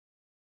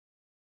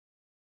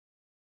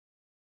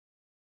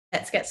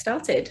Let's get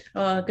started.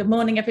 Good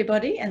morning,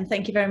 everybody, and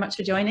thank you very much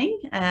for joining.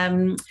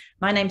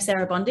 My name's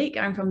Sarah Bondic.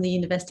 I'm from the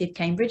University of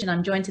Cambridge, and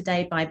I'm joined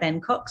today by Ben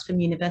Cox from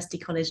University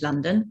College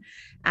London.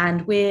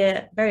 And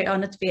we're very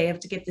honoured to be able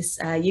to give this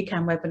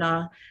UCAN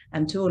webinar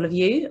to all of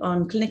you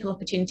on clinical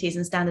opportunities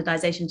and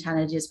standardisation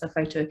challenges for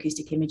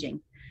photoacoustic imaging.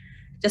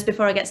 Just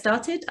before I get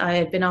started,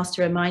 I've been asked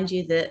to remind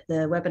you that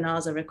the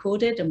webinars are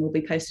recorded and will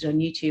be posted on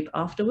YouTube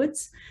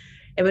afterwards.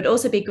 It would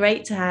also be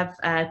great to have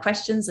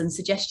questions and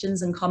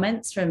suggestions and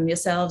comments from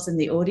yourselves in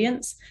the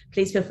audience.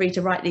 Please feel free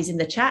to write these in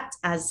the chat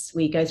as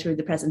we go through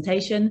the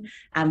presentation,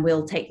 and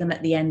we'll take them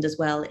at the end as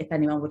well if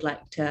anyone would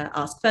like to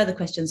ask further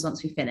questions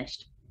once we've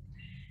finished.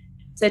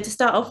 So to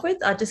start off with,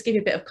 I'll just give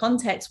you a bit of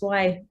context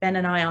why Ben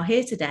and I are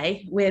here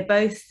today. We're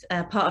both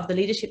part of the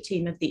leadership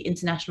team of the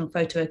International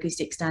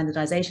Photoacoustic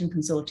Standardisation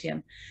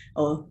Consortium,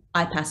 or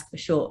IPASC for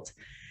short.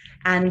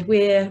 And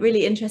we're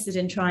really interested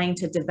in trying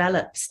to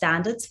develop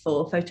standards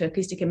for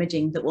photoacoustic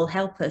imaging that will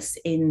help us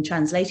in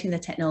translating the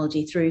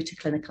technology through to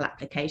clinical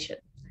application.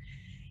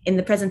 In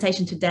the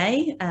presentation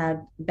today,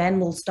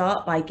 Ben will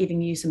start by giving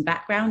you some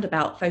background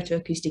about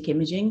photoacoustic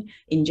imaging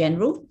in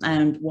general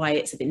and why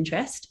it's of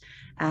interest.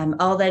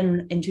 I'll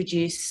then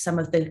introduce some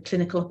of the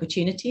clinical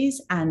opportunities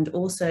and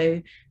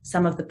also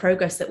some of the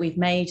progress that we've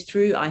made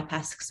through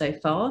IPASC so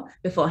far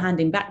before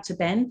handing back to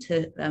Ben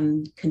to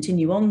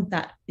continue on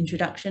that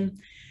introduction.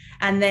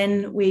 And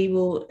then we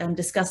will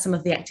discuss some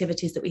of the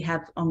activities that we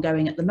have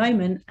ongoing at the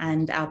moment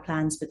and our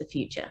plans for the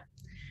future.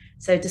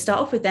 So to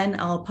start off with then,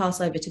 I'll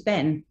pass over to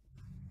Ben.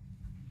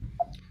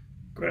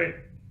 Great,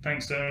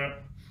 thanks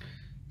Sarah.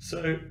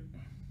 So,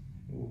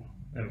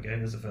 there we go,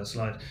 there's the first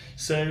slide.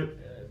 So,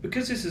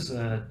 because this is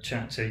a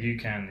chat to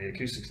UCAN, the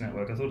Acoustics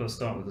Network, I thought I'd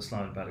start with a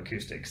slide about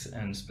acoustics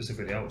and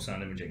specifically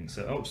ultrasound imaging.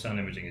 So ultrasound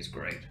imaging is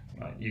great,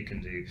 right? You can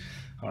do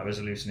high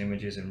resolution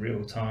images in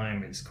real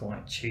time, it's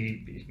quite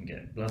cheap, you can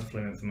get blood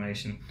flow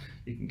information,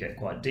 you can get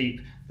quite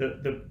deep.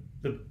 The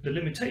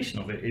limitation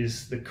of it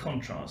is the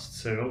contrast.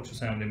 So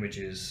ultrasound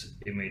images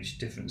image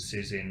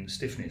differences in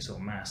stiffness or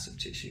mass of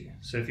tissue.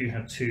 So if you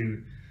have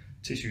two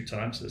tissue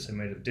types, let's say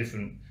made of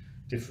different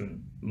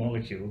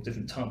molecules,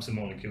 different types of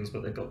molecules,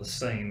 but they've got the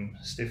same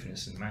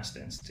stiffness and mass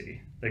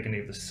density, they're going to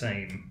give the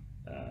same,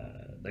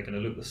 they're going to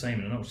look the same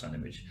in an ultrasound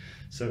image.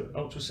 So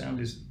ultrasound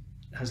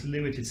has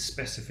limited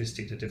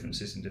specificity to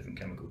differences in different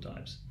chemical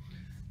types.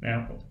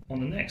 Now, on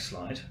the next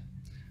slide,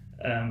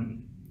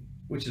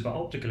 which is about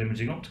optical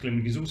imaging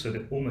is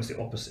also almost the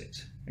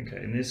opposite. Okay,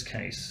 in this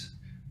case,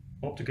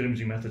 optical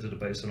imaging methods are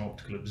based on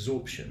optical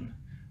absorption.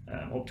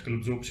 Optical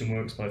absorption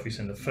works by if you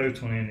send a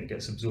photon in, it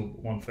gets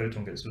absorbed, one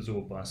photon gets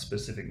absorbed by a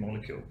specific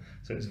molecule.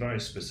 So it's very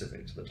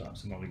specific to the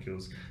types of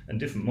molecules, and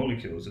different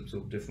molecules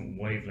absorb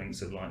different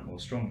wavelengths of light more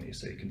strongly.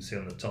 So you can see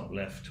on the top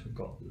left, we've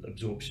got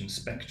absorption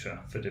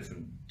spectra for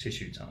different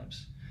tissue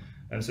types.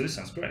 And so this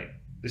sounds great.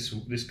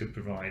 This could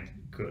provide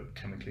good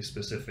chemically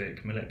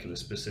specific, molecular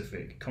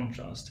specific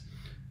contrast.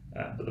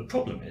 But the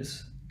problem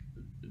is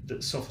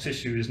that soft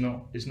tissue is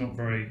not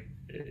very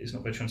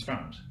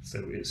transparent,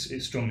 so it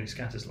strongly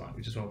scatters light,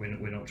 which is why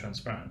we're not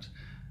transparent.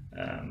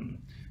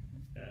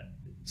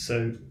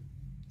 So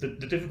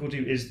the difficulty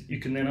is you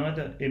can then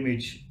either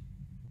image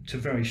to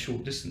very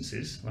short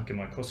distances, like a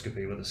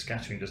microscopy where the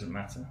scattering doesn't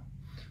matter,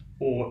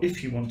 or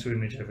if you want to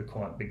image over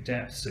quite big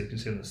depths, so you can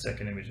see on the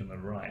second image on the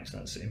right,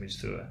 that's an image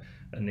to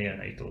a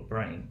neonatal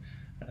brain,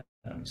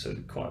 so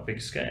quite a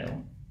big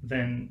scale,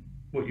 then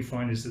what you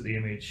find is that the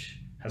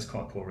image has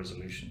quite poor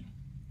resolution.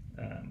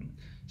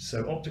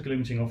 So optical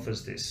imaging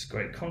offers this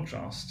great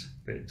contrast,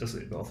 but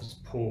it offers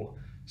poor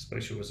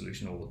spatial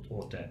resolution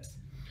or depth.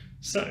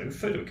 So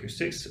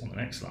photoacoustics, on the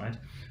next slide,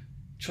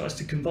 tries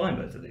to combine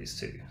both of these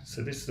two.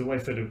 So this is the way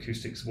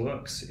photoacoustics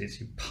works,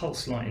 is you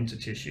pulse light into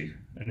tissue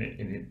and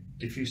it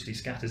diffusely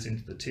scatters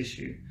into the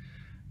tissue,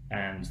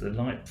 and the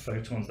light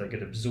photons, they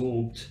get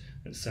absorbed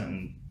at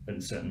certain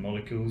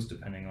molecules,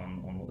 depending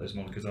on what those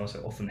molecules are,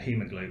 so often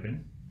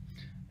hemoglobin,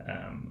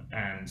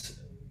 and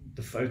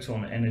the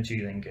photon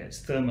energy then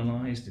gets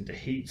thermalized into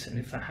heat, and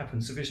if that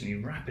happens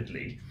sufficiently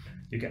rapidly,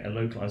 you get a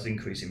localized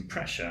increase in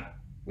pressure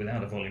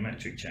without a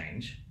volumetric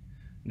change.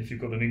 And if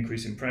you've got an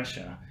increase in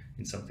pressure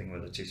in something where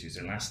the tissue is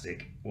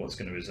elastic, what's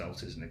going to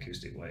result is an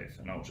acoustic wave,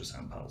 an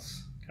ultrasound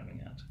pulse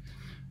coming out.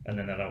 And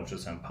then that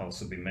ultrasound pulse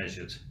will be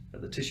measured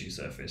at the tissue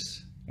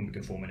surface, and we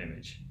can form an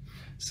image.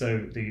 So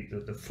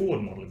the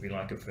forward model, if you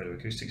like, of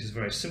photoacoustics is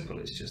very simple.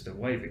 It's just a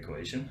wave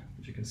equation,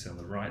 which you can see on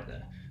the right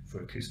there,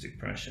 for acoustic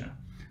pressure,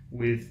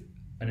 with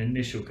an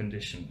initial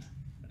condition,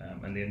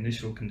 and the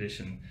initial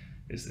condition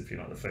is, if you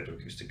like, the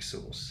photoacoustic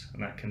source,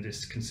 and that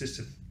consists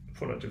of a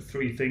product of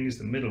three things.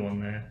 The middle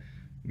one there,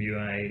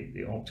 μA,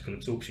 the optical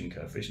absorption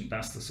coefficient,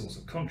 that's the source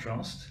of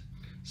contrast,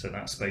 so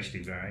that's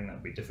spatially varying, that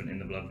would be different in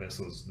the blood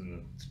vessels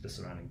than the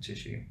surrounding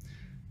tissue.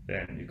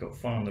 Then you've got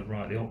far on the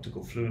right the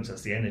optical fluence,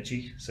 that's the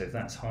energy, so if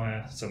that's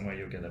higher somewhere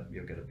you'll get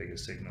a bigger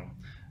signal.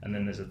 And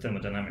then there's a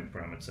thermodynamic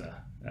parameter,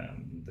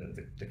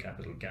 the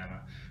capital gamma,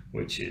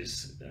 which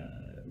is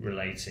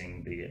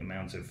relating the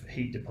amount of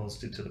heat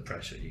deposited to the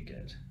pressure you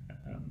get.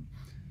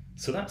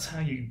 So that's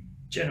how you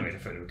generate a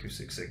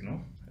photoacoustic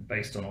signal.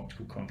 based on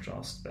optical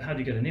contrast. But how do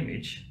you get an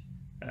image?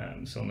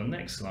 So on the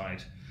next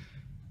slide,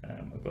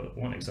 I've got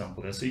one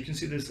example there. So you can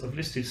see I've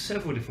listed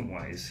several different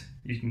ways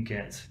you can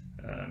get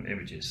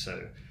images.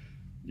 So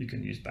you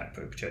can use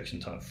backprobe projection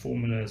type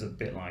formulas, a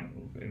bit like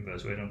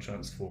inverse radon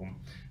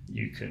transform.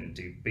 You can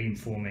do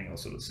beamforming or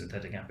sort of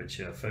synthetic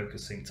aperture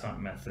focusing type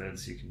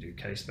methods. You can do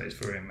K-space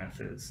Fourier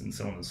methods and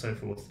so on and so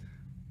forth.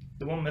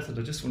 The one method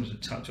I just wanted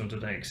to touch on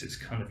today, because it's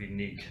kind of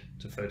unique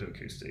to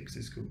photoacoustics,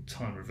 is called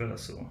time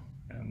reversal,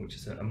 which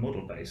is a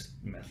model-based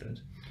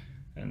method.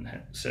 And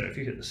so if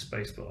you hit the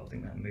space bar, I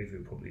think that movie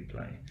will probably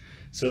play.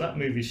 So that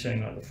movie is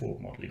showing like the Ford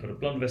model. You've got a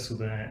blood vessel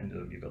there, and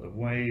you've got the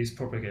waves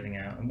propagating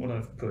out. And what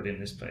I've put in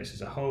this place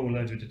is a whole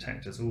load of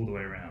detectors all the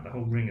way around, a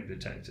whole ring of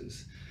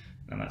detectors.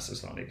 And that's a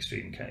slightly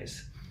extreme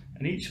case.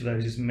 And each of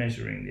those is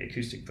measuring the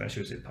acoustic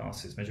pressure as it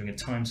passes, measuring a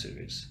time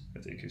series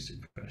of the acoustic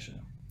pressure.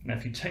 Now,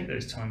 if you take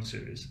those time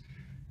series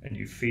and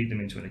you feed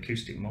them into an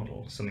acoustic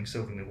model, something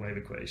solving the wave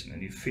equation,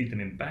 and you feed them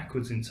in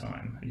backwards in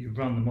time, and you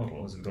run the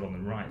model as we've got on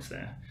the right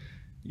there,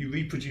 you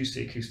reproduce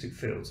the acoustic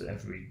fields at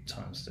every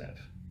time step.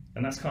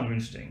 And that's kind of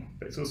interesting,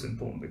 but it's also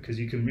important because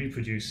you can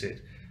reproduce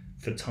it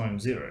for time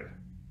 0,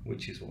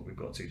 which is what we've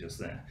got to just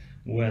there,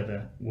 where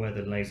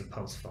the laser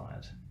pulse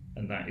fired,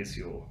 and that is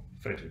your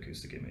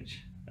photoacoustic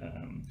image.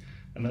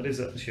 And that is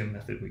actually a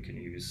method we can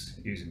use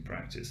in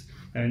practice.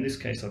 Now in this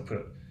case I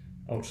put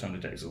ultrasound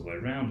detectors all the way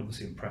around.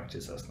 Obviously in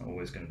practice that's not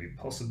always going to be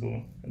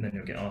possible, and then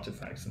you'll get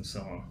artifacts and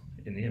so on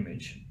in the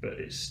image, but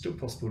it's still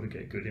possible to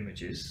get good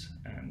images.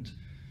 And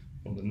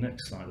on the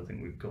next slide I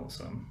think we've got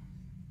some.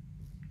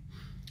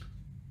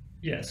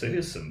 Yeah, so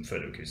here's some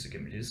photoacoustic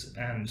images,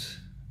 and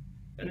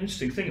an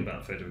interesting thing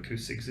about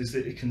photoacoustics is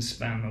that it can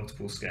span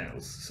multiple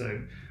scales.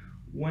 So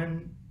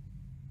when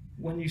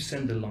you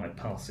send a light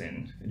pulse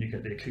in and you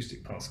get the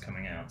acoustic pulse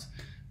coming out,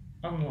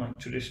 unlike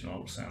traditional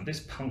ultrasound,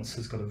 this pulse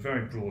has got a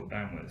very broad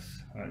bandwidth,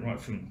 right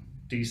from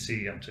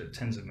DC up to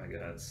tens of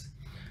megahertz.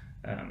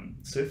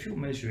 So if you're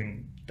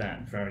measuring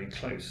that very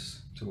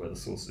close to where the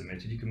source is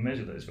emitted, you can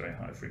measure those very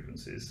high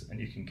frequencies and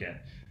you can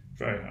get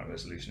very high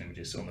resolution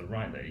images. So on the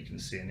right there you can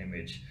see an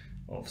image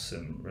of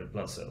some red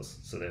blood cells.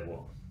 So they're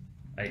what,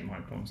 8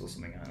 microns or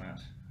something like that.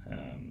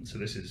 So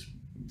this is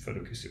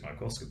photoacoustic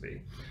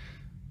microscopy.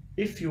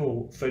 If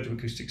your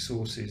photoacoustic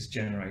source is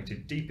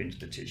generated deep into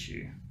the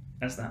tissue,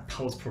 as that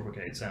pulse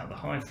propagates out, the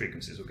high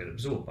frequencies will get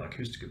absorbed by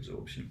acoustic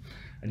absorption,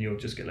 and you'll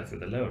just get left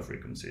with the lower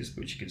frequencies,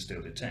 which you can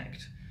still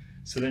detect.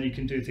 So then you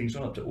can do things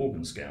right up to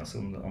organ scale. So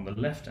on the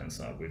left-hand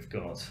side, we've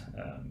got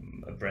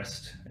a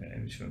breast,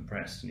 image from a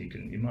breast, and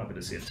you might be able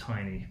to see a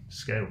tiny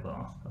scale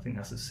bar. I think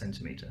that's a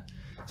centimetre.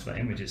 So that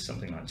image is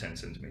something like 10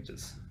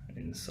 centimetres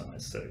in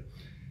size. So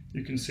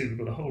you can see we've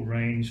got a whole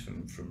range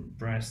from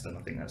breast, and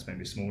I think that's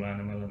maybe a small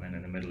animal, and then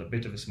in the middle a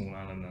bit of a small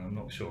animal, and I'm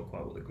not sure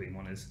quite what the green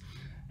one is,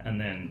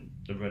 and then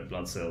the red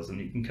blood cells, and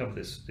you can cover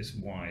this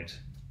wide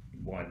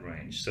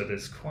range. So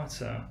there's quite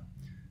a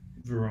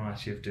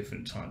variety of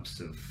different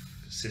types of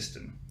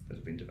system that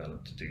have been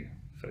developed to do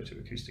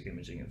photoacoustic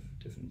imaging of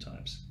different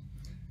types.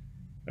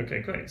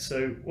 Okay, great.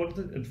 So what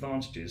are the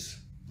advantages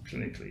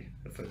clinically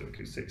of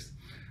photoacoustics?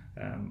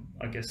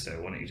 I guess so.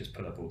 Why don't you just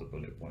put up all the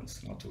bullet points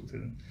and I'll talk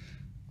through them.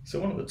 So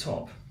one at the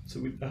top, so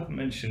we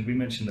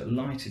mentioned that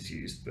light is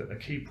used, but a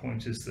key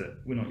point is that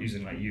we're not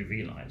using like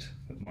UV light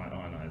that might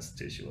ionize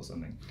tissue or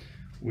something.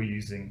 We're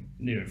using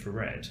near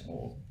infrared,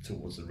 or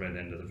towards the red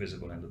end of the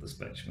visible end of the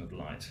spectrum of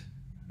light.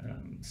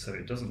 So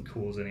it doesn't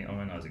cause any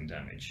ionizing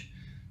damage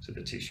to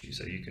the tissue,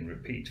 so you can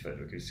repeat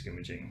photoacoustic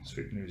imaging as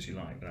frequently as you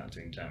like without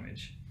doing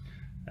damage.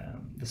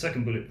 The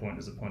second bullet point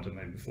is the point I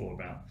made before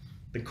about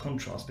the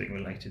contrast being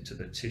related to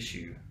the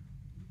tissue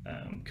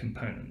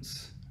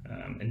components.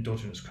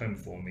 Endogenous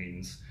chromophore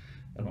means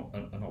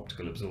an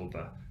optical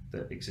absorber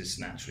that exists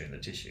naturally in the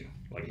tissue,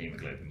 like a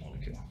hemoglobin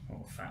molecule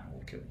or a fat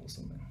molecule or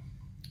something.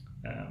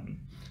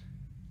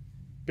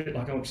 Bit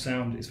like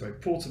ultrasound, it's very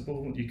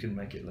portable, you can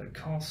make it low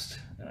cost.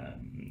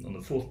 On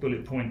the fourth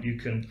bullet point, you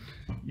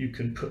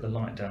can put the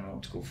light down an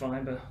optical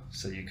fibre,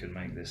 so you can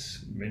make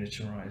this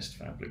miniaturized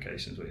for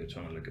applications where you're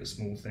trying to look at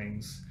small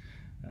things.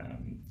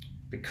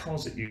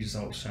 Because it uses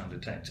ultrasound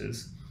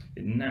detectors,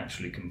 it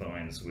naturally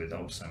combines with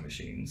ultrasound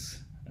machines.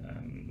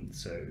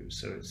 So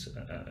it's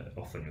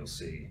often you'll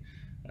see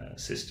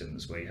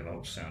systems where you have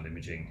ultrasound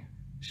imaging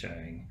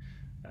showing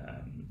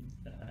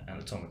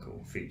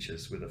anatomical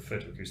features with a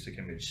photoacoustic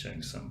image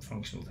showing some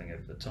functional thing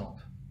over the top.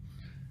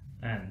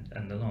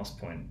 And the last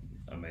point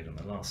I made on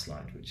the last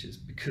slide, which is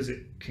because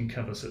it can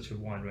cover such a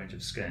wide range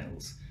of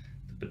scales,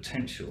 the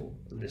potential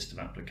list of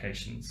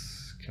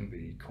applications can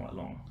be quite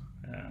long.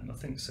 And I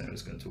think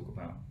Sarah's going to talk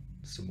about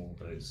some more of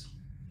those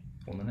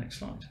on the next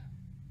slide.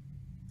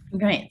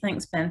 Great,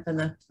 thanks Ben for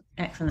the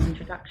excellent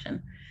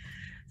introduction.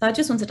 So I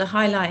just wanted to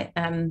highlight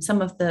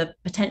some of the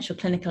potential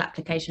clinical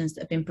applications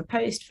that have been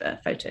proposed for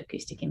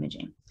photoacoustic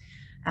imaging.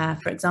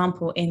 For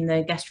example, in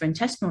the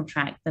gastrointestinal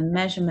tract, the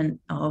measurement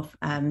of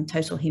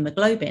total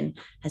hemoglobin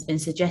has been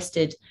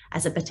suggested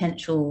as a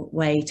potential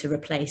way to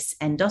replace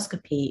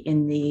endoscopy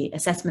in the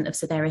assessment of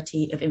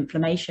severity of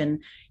inflammation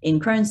in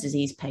Crohn's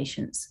disease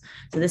patients.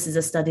 So this is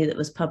a study that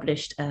was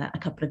published a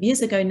couple of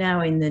years ago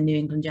now in the New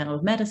England Journal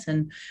of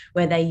Medicine,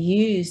 where they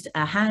used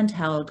a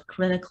handheld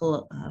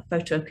clinical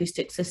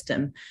photoacoustic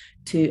system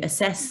to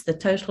assess the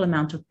total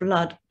amount of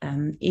blood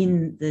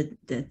in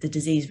the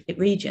disease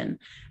region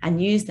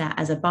and use that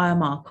as a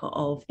biomarker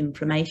of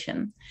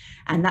inflammation.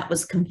 And that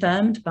was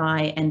confirmed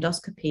by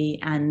endoscopy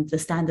and the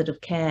standard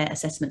of care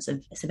assessments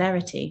of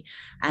severity.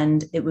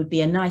 And it would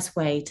be a nice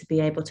way to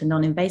be able to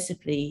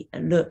non-invasively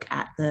look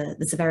at the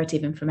severity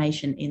of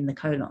inflammation in the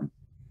colon.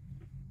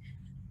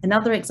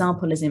 Another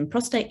example is in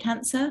prostate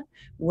cancer,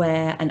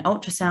 where an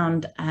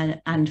ultrasound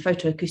and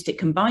photoacoustic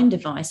combined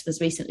device was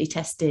recently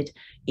tested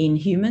in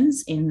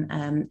humans,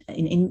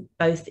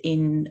 both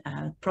in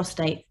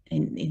prostate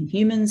in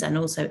humans and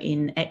also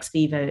in ex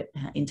vivo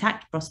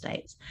intact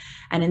prostates.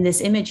 And in this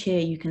image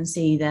here, you can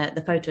see that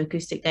the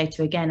photoacoustic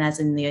data, again, as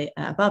in the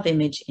above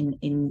image,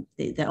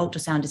 the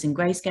ultrasound is in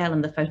grayscale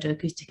and the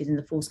photoacoustic is in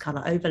the false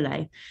color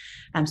overlay.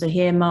 So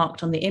here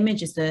marked on the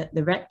image is the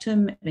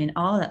rectum in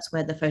R, that's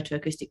where the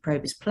photoacoustic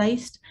probe is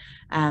placed.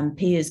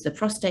 P is the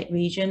prostate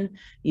region.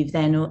 You've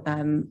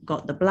then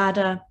got the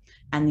bladder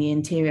and the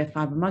interior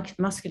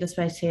fibromuscular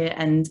space here.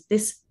 And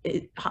this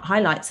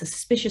highlights a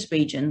suspicious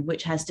region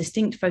which has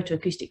distinct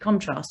photoacoustic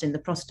contrast in the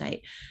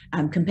prostate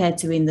compared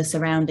to in the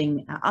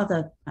surrounding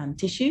other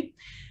tissue.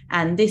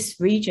 And this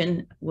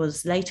region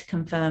was later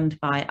confirmed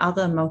by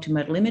other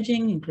multimodal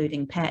imaging,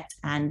 including PET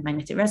and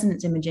magnetic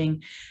resonance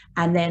imaging,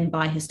 and then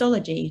by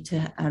histology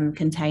to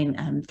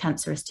contain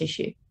cancerous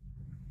tissue.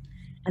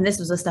 And this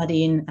was a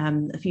study in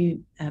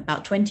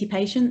about 20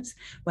 patients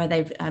where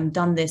they've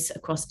done this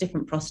across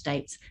different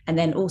prostates and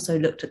then also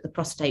looked at the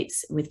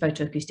prostates with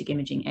photoacoustic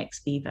imaging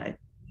ex vivo.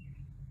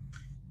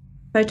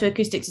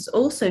 Photoacoustics has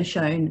also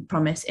shown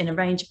promise in a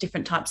range of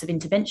different types of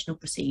interventional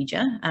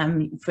procedure,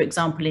 for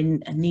example,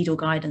 in needle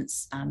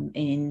guidance,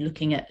 in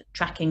looking at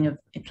tracking of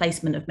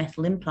placement of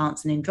metal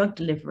implants and in drug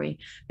delivery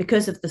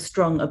because of the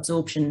strong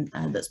absorption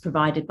that's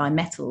provided by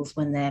metals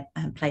when they're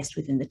placed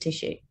within the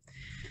tissue.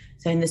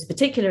 So in this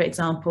particular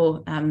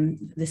example,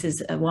 this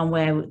is one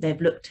where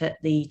they've looked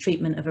at the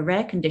treatment of a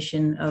rare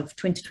condition of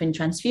twin-to-twin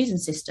transfusion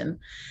system.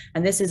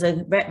 And this is,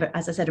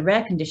 as I said, a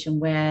rare condition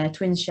where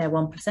twins share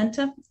one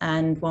placenta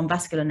and one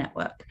vascular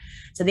network.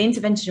 So the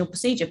interventional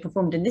procedure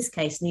performed in this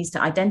case needs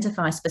to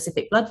identify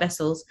specific blood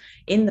vessels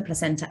in the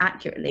placenta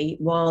accurately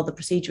while the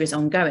procedure is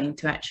ongoing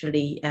to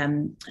actually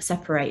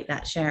separate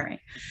that sharing.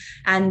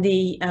 And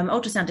the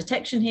ultrasound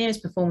detection here is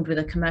performed with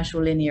a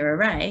commercial linear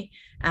array.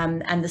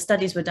 And the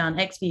studies were done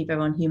ex vivo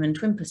on human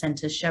twin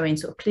placentas, showing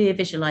sort of clear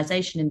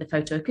visualization in the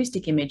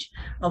photoacoustic image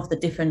of the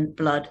different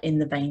blood in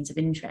the veins of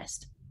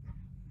interest.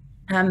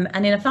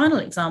 And in a final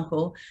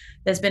example,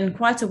 there's been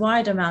quite a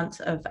wide amount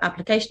of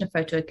application of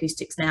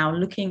photoacoustics now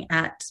looking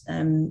at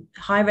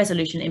high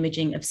resolution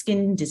imaging of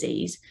skin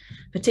disease,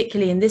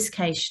 particularly in this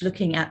case,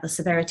 looking at the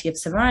severity of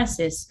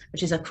psoriasis,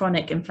 which is a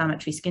chronic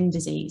inflammatory skin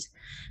disease.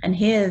 And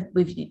here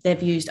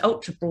they've used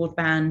ultra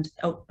broadband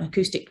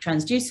acoustic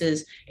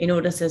transducers in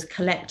order to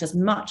collect as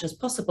much as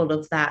possible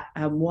of that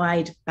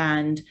wide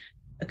band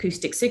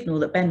acoustic signal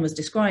that Ben was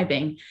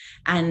describing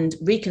and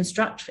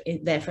reconstruct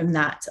there from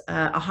that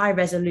a high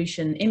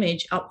resolution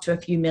image up to a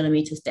few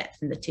millimeters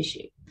depth in the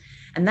tissue.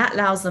 And that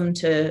allows them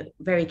to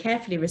very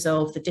carefully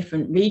resolve the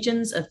different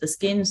regions of the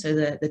skin, so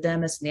the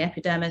dermis and the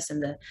epidermis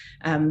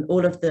and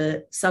all of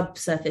the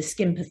subsurface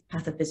skin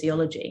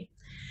pathophysiology.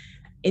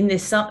 In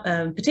this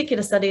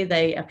particular study,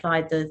 they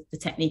applied the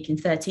technique in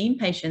 13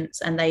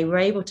 patients, and they were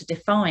able to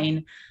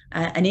define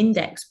an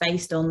index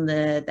based on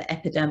the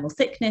epidermal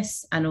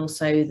thickness and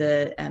also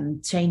the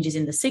changes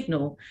in the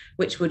signal,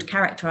 which would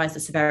characterize the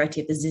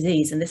severity of the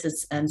disease. And this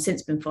has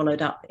since been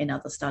followed up in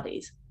other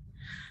studies.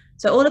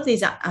 So all of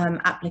these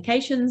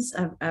applications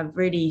have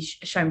really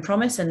shown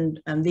promise, and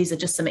these are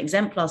just some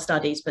exemplar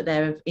studies, but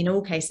there have in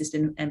all cases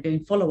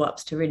been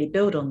follow-ups to really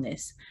build on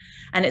this.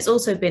 And it's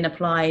also been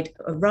applied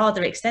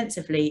rather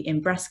extensively in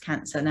breast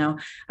cancer. Now,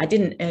 I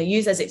didn't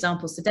use those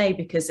examples today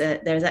because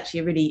there is actually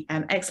a really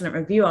excellent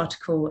review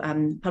article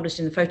published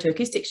in the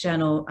Photoacoustics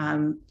Journal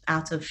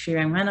out of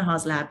Shirang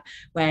Manohar's lab,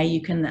 where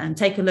you can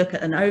take a look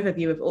at an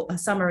overview of a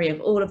summary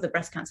of all of the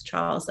breast cancer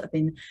trials that have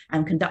been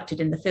conducted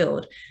in the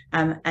field.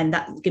 And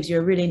that gives you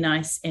a really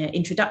nice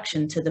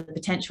introduction to the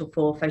potential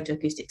for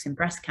photoacoustics in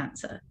breast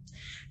cancer.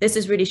 This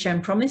has really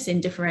shown promise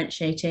in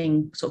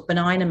differentiating sort of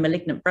benign and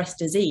malignant breast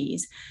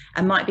disease,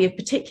 and might be of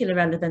particular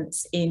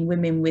relevance in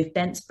women with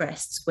dense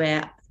breasts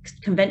where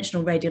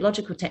conventional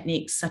radiological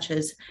techniques such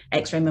as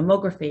X-ray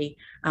mammography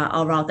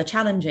are rather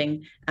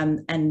challenging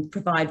and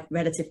provide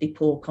relatively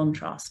poor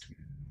contrast.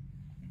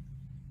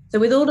 So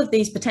with all of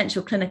these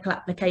potential clinical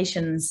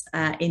applications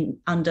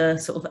under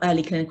sort of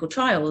early clinical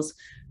trials,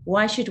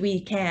 why should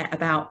we care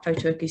about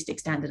photoacoustic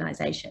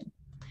standardization?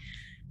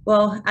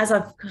 Well, as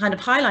I've kind of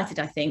highlighted,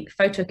 I think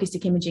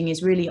photoacoustic imaging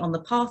is really on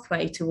the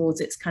pathway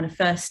towards its kind of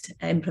first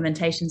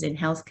implementations in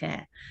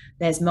healthcare.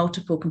 There's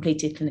multiple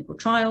completed clinical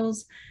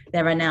trials.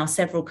 There are now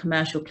several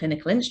commercial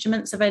clinical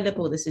instruments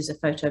available. This is a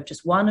photo of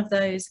just one of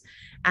those.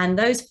 And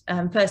those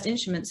first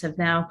instruments have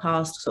now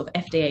passed sort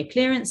of FDA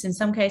clearance in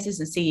some cases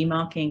and CE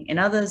marking in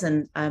others,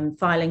 and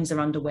filings are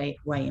underway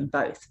in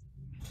both.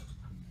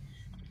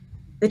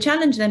 The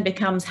challenge then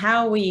becomes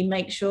how we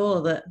make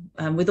sure that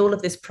with all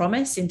of this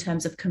promise in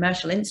terms of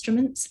commercial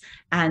instruments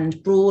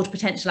and broad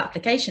potential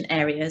application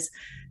areas,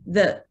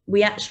 that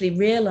we actually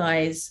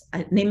realize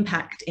an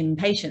impact in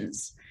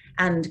patients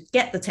and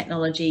get the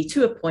technology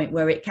to a point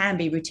where it can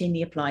be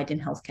routinely applied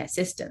in healthcare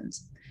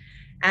systems.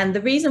 And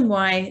the reason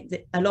why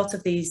a lot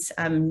of these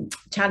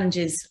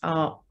challenges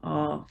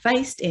are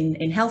faced in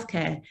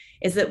healthcare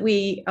is that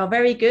we are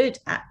very good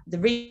at the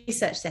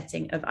research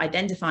setting of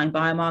identifying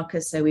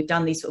biomarkers. So we've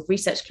done these sort of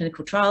research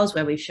clinical trials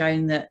where we've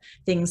shown that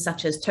things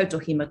such as total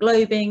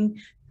hemoglobin,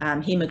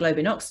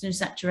 hemoglobin oxygen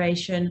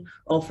saturation,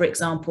 or for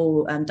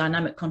example,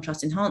 dynamic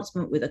contrast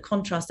enhancement with a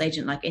contrast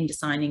agent like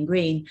indocyanine in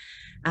green,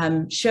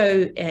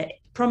 show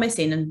promise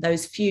in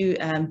those few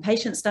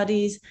patient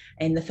studies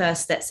in the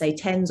first, let's say,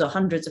 tens or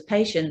hundreds of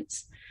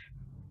patients.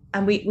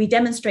 And we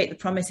demonstrate the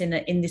promise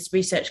in this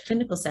research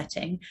clinical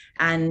setting.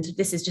 And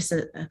this is just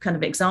a kind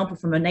of example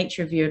from a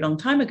Nature review a long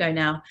time ago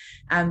now.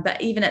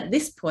 But even at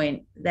this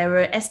point, there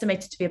were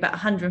estimated to be about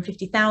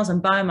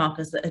 150,000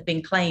 biomarkers that have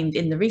been claimed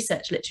in the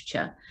research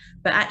literature,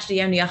 but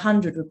actually only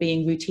 100 were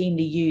being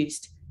routinely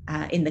used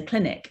in the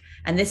clinic.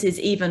 And this is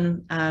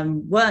even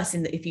worse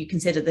if you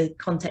consider the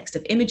context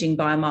of imaging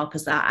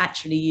biomarkers that are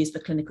actually used for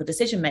clinical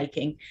decision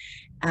making.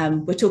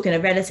 We're talking a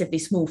relatively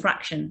small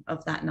fraction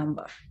of that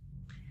number.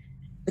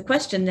 The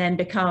question then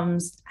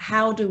becomes,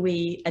 how do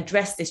we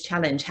address this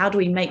challenge? How do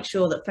we make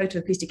sure that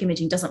photoacoustic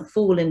imaging doesn't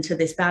fall into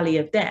this valley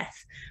of death,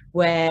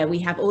 where we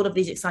have all of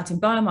these exciting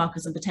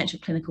biomarkers and potential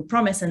clinical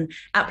promise and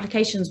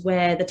applications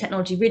where the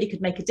technology really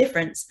could make a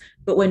difference,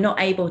 but we're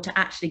not able to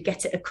actually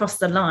get it across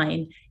the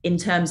line in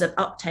terms of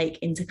uptake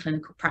into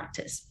clinical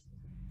practice?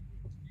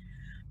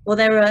 Well,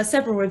 there are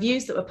several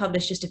reviews that were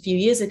published just a few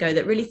years ago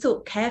that really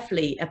thought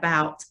carefully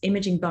about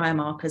imaging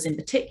biomarkers in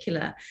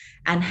particular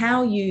and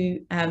how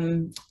you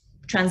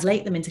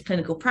translate them into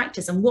clinical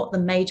practice and what the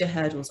major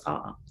hurdles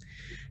are.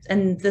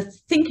 And the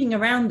thinking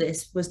around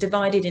this was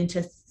divided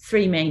into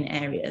three main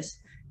areas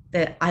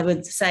that I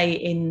would say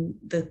in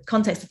the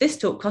context of this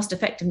talk, cost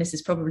effectiveness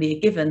is probably a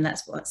given.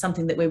 That's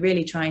something that we're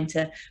really trying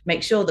to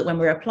make sure that when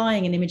we're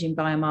applying an imaging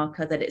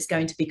biomarker, that it's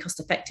going to be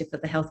cost effective for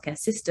the healthcare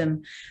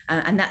system.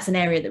 And that's an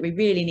area that we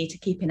really need to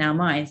keep in our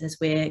minds as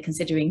we're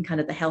considering kind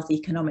of the health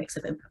economics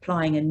of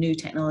applying a new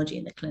technology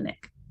in the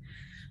clinic.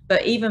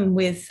 But even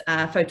with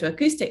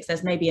photoacoustics,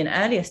 there's maybe an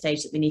earlier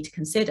stage that we need to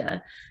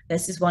consider.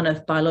 This is one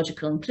of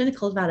biological and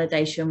clinical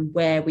validation,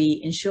 where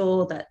we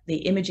ensure that the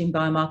imaging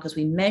biomarkers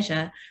we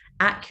measure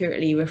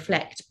accurately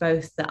reflect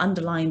both the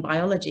underlying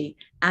biology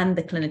and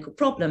the clinical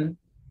problem.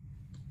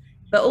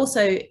 But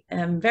also,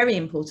 very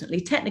importantly,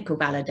 technical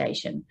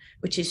validation,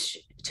 which is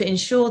to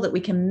ensure that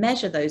we can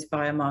measure those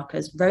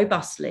biomarkers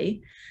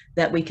robustly,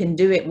 that we can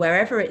do it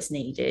wherever it's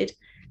needed,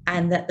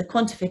 and that the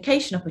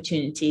quantification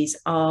opportunities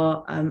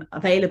are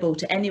available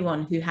to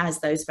anyone who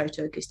has those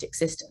photoacoustic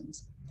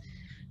systems.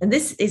 And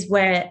this is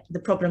where the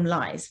problem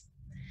lies.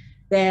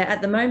 There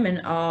at the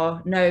moment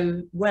are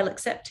no well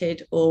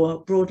accepted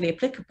or broadly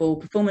applicable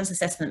performance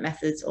assessment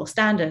methods or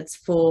standards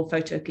for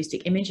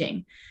photoacoustic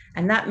imaging.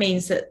 And that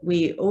means that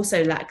we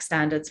also lack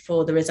standards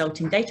for the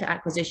resulting data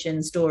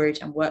acquisition, storage,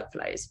 and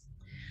workflows.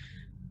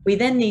 We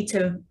then need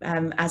to,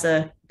 as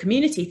a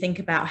community, think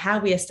about how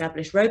we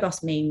establish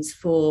robust means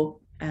for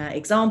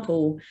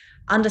example,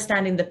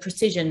 understanding the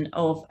precision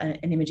of an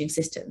imaging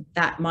system.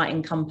 That might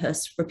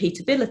encompass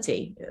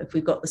repeatability. If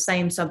we've got the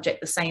same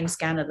subject, the same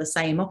scanner, the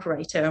same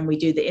operator, and we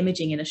do the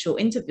imaging in a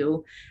short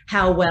interval,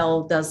 how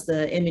well does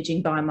the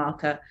imaging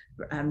biomarker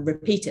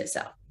repeat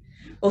itself?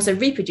 Also,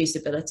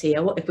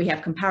 reproducibility. If we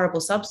have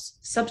comparable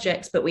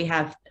subjects, but we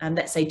have,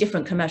 let's say,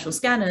 different commercial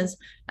scanners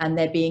and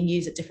they're being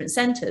used at different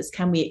centers,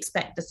 can we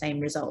expect the same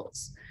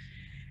results?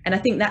 And I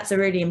think that's a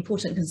really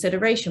important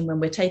consideration when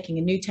we're taking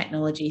a new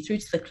technology through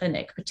to the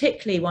clinic,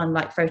 particularly one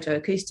like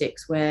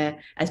photoacoustics, where,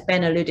 as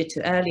Ben alluded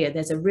to earlier,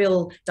 there's a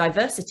real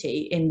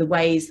diversity in the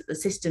ways that the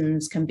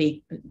systems can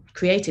be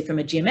created from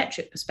a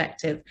geometric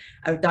perspective,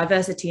 a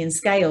diversity in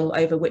scale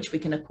over which we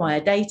can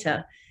acquire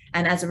data.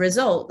 And as a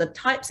result, the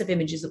types of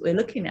images that we're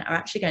looking at are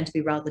actually going to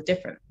be rather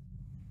different.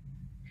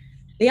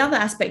 The other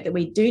aspect that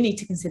we do need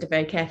to consider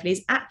very carefully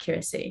is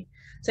accuracy.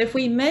 So if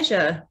we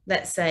measure,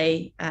 let's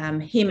say,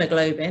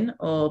 hemoglobin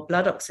or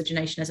blood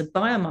oxygenation as a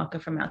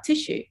biomarker from our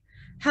tissue,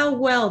 how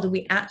well do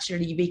we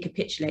actually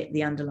recapitulate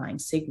the underlying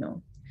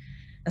signal?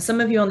 Now,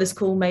 some of you on this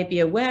call may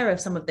be aware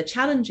of some of the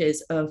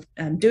challenges of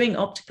doing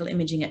optical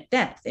imaging at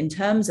depth in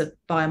terms of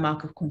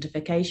biomarker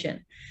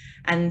quantification.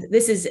 And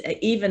this is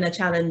even a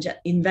challenge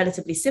in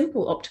relatively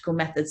simple optical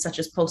methods such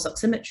as pulse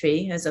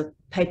oximetry. There's a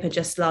paper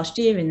just last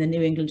year in the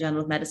New England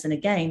Journal of Medicine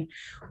again,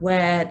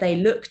 where they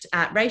looked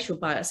at racial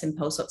bias in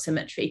pulse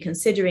oximetry,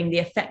 considering the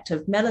effect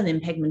of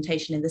melanin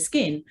pigmentation in the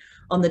skin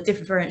on the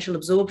differential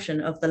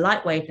absorption of the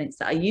light wavelengths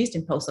that are used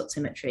in pulse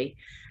oximetry,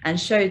 and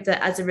showed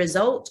that as a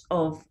result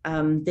of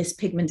this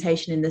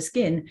pigmentation in the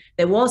skin,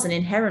 there was an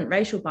inherent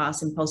racial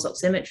bias in pulse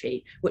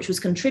oximetry, which was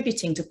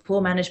contributing to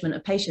poor management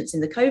of patients in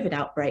the COVID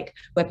outbreak,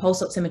 where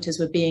pulse oximeters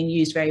were being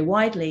used very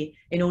widely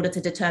in order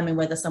to determine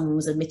whether someone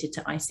was admitted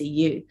to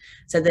ICU.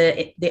 So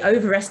the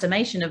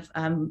overestimation of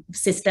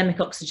systemic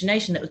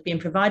oxygenation that was being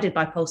provided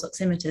by pulse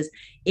oximeters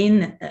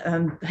in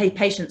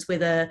patients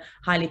with a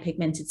highly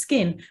pigmented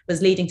skin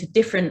was leading to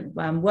different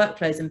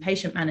workflows and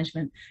patient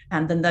management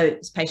than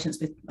those patients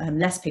with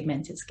less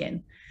pigmented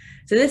skin.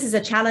 So this is a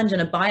challenge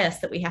and a bias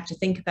that we have to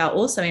think about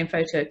also in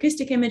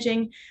photoacoustic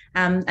imaging.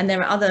 And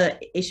there are other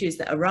issues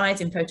that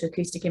arise in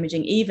photoacoustic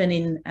imaging, even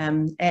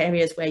in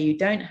areas where you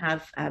don't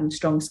have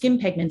strong skin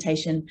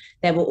pigmentation.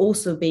 There will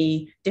also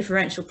be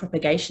differential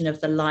propagation of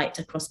the light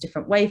across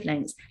different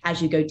wavelengths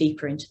as you go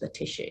deeper into the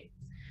tissue.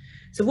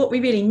 So what we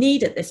really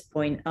need at this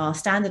point are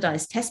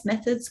standardized test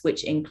methods,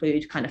 which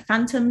include kind of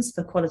phantoms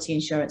for quality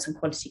assurance and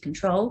quality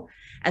control,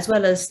 as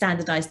well as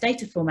standardized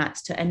data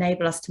formats to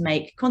enable us to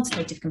make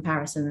quantitative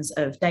comparisons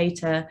of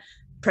data,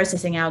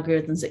 processing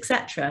algorithms,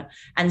 etc.,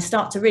 and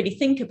start to really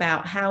think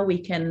about how we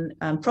can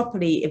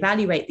properly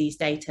evaluate these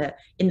data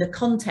in the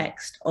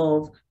context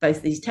of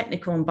both these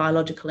technical and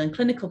biological and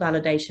clinical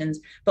validations,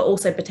 but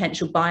also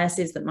potential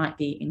biases that might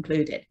be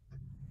included.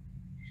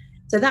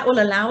 So that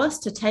will allow us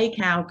to take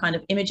our kind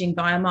of imaging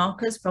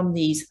biomarkers from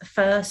these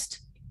first,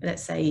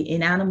 let's say,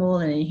 in animal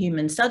and in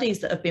human studies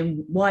that have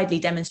been widely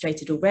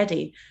demonstrated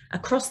already,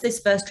 across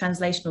this first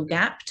translational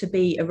gap to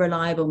be a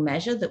reliable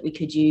measure that we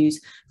could use,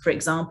 for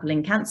example,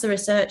 in cancer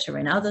research or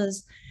in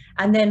others.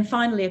 And then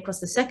finally, across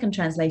the second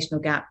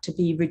translational gap to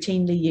be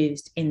routinely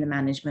used in the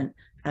management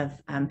of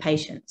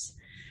patients.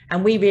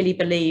 And we really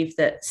believe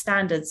that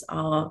standards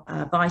are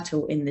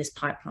vital in this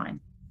pipeline.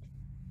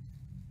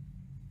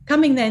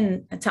 Coming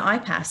then to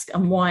IPASC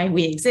and why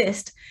we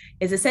exist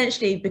is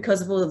essentially because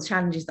of all the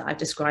challenges that I've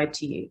described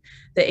to you,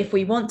 that if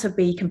we want to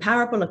be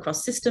comparable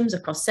across systems,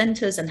 across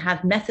centres, and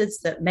have methods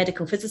that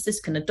medical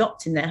physicists can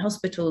adopt in their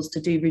hospitals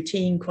to do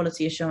routine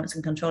quality assurance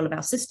and control of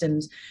our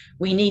systems,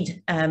 we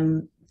need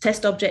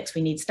test objects,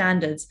 we need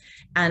standards.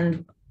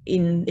 And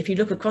if you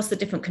look across the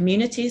different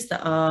communities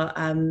that are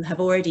have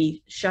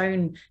already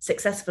shown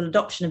successful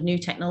adoption of new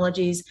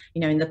technologies,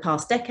 in the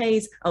past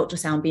decades,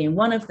 ultrasound being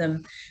one of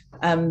them,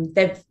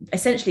 they've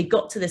essentially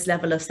got to this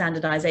level of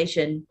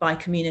standardization by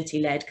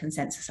community-led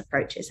consensus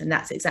approaches, and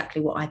that's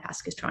exactly what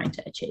IPASC is trying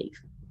to achieve.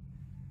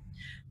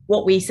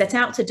 What we set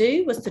out to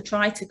do was to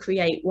try to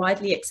create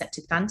widely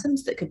accepted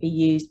phantoms that could be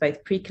used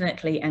both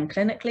preclinically and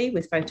clinically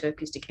with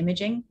photoacoustic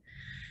imaging.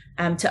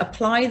 To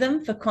apply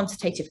them for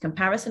quantitative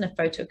comparison of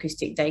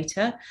photoacoustic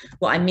data.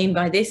 What I mean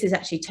by this is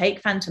actually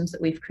take phantoms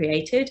that we've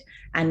created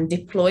and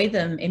deploy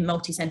them in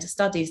multi-center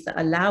studies that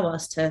allow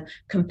us to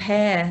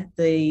compare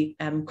the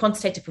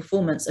quantitative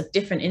performance of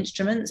different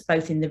instruments,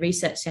 both in the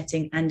research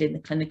setting and in the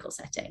clinical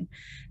setting.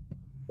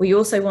 We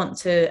also want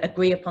to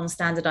agree upon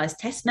standardized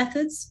test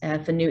methods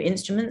for new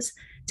instruments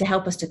to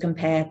help us to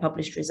compare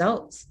published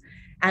results,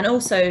 and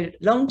also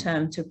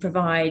long-term to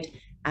provide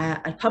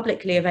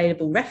publicly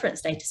available reference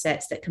data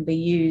sets that can be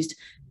used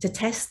to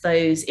test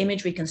those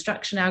image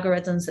reconstruction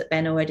algorithms that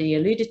Ben already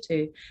alluded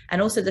to,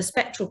 and also the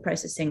spectral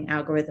processing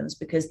algorithms,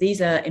 because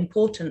these are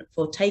important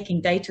for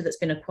taking data that's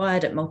been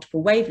acquired at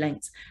multiple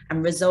wavelengths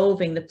and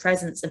resolving the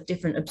presence of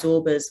different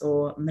absorbers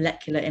or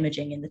molecular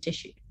imaging in the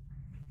tissue.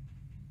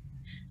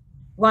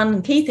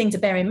 One key thing to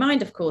bear in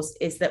mind, of course,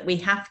 is that we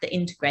have to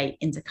integrate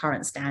into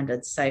current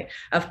standards. So,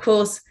 of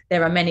course,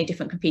 there are many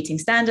different competing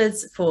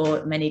standards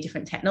for many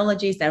different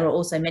technologies. There are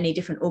also many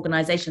different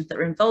organizations that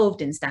are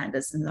involved in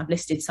standards, and I've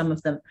listed some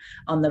of them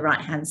on the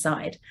right-hand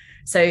side.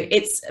 So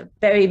it's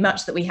very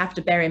much that we have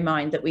to bear in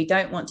mind that we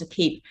don't want to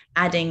keep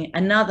adding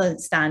another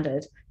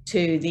standard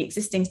to the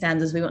existing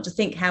standards. We want to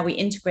think how we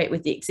integrate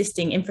with the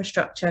existing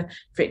infrastructure,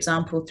 for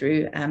example,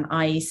 through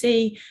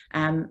IEC,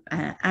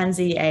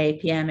 ANSI,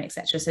 AAPM,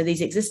 etc. So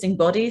these existing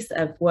bodies that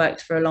have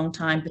worked for a long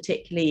time,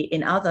 particularly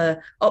in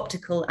other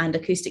optical and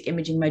acoustic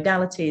imaging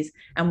modalities,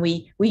 and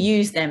we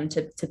use them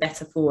to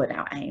better forward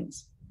our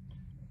aims.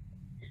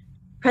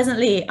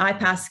 Presently,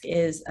 IPASC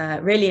is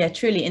really a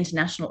truly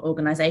international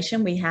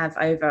organization. We have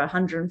over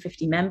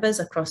 150 members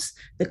across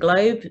the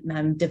globe,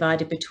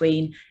 divided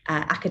between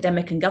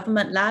academic and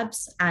government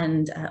labs,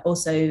 and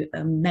also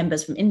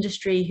members from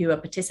industry who are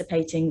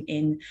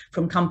participating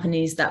from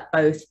companies that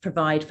both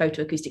provide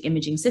photoacoustic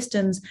imaging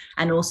systems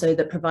and also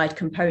that provide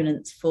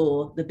components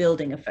for the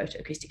building of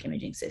photoacoustic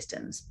imaging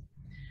systems.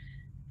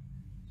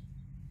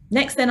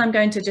 Next, then, I'm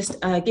going to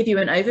just give you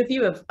an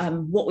overview of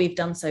what we've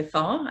done so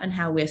far and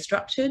how we're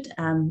structured.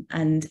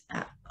 And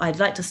I'd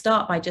like to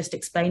start by just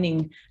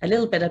explaining a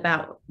little bit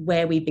about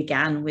where we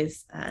began with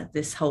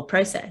this whole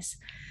process.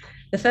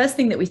 The first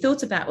thing that we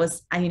thought about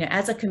was,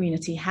 as a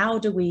community, how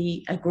do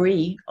we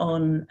agree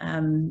on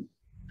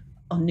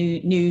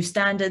new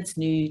standards,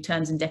 new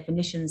terms and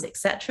definitions,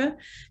 etc.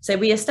 So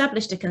we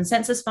established a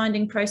consensus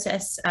finding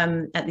process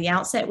at the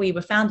outset. We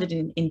were founded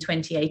in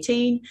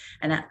 2018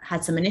 and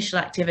had some initial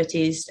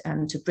activities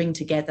to bring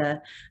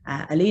together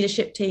a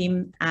leadership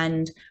team.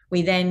 And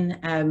we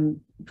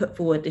then put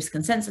forward this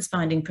consensus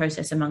finding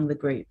process among the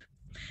group.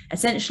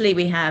 Essentially,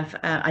 we have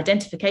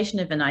identification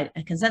of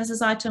a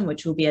consensus item,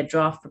 which will be a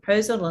draft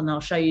proposal, and I'll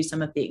show you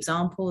some of the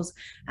examples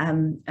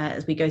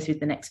as we go through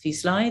the next few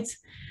slides.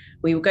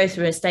 We will go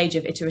through a stage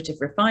of iterative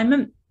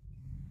refinement,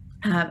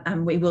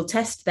 and we will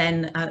test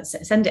then,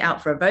 send it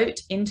out for a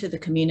vote into the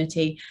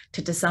community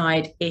to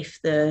decide if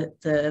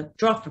the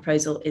draft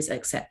proposal is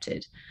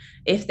accepted.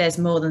 If there's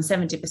more than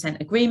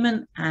 70%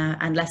 agreement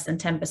and less than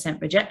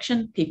 10%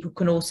 rejection, people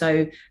can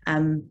also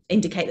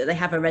indicate that they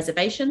have a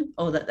reservation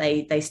or that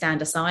they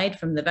stand aside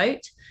from the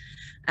vote.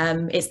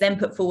 It's then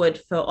put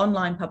forward for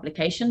online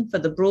publication for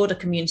the broader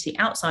community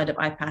outside of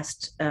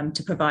IPAST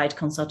to provide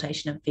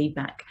consultation and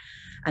feedback.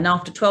 And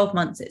after 12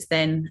 months, it's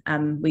then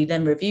we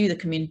then review the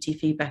community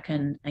feedback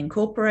and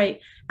incorporate,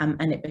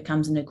 and it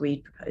becomes an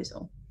agreed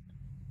proposal.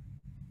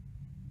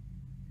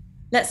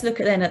 Let's look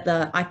then at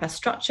the IPAST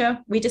structure.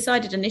 We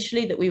decided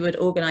initially that we would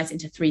organize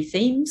into 3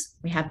 themes.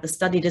 We have the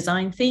study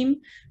design theme,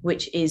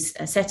 which is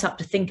set up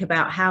to think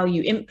about how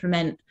you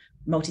implement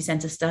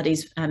multi-center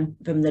studies and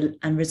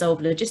resolve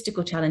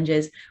logistical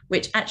challenges,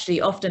 which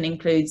actually often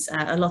includes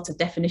a lot of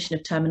definition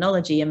of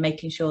terminology and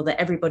making sure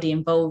that everybody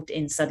involved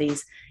in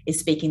studies is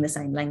speaking the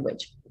same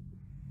language.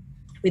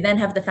 We then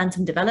have the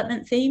phantom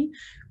development theme,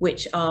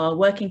 which are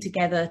working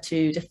together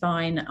to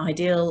define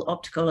ideal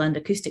optical and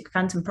acoustic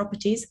phantom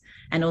properties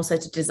and also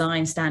to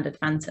design standard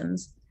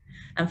phantoms.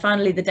 And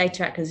finally, the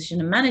data acquisition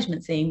and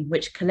management theme,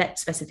 which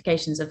collects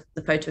specifications of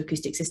the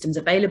photoacoustic systems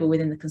available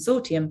within the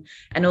consortium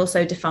and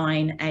also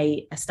define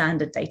a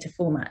standard data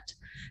format.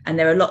 And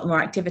there are a lot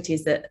more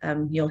activities that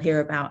you'll hear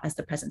about as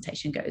the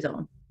presentation goes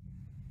on.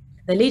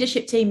 The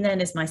leadership team then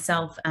is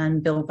myself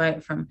and Bill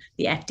Vogt from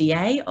the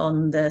FDA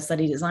on the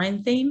study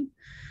design theme,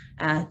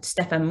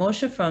 Stefan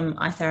Morsche from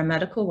iThera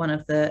Medical, one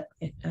of the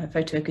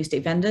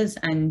photoacoustic vendors,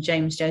 and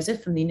James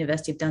Joseph from the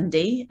University of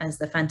Dundee as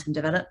the phantom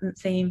development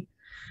theme.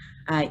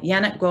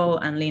 Yannick Grohl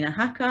and Lena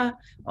Hacker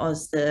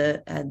as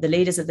the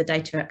leaders of the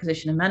data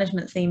acquisition and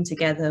management theme,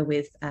 together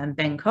with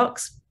Ben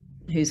Cox,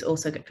 who's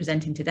also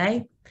presenting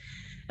today.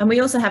 And we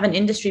also have an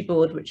industry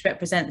board which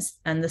represents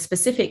the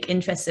specific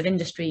interests of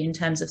industry in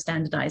terms of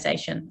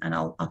standardization, and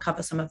I'll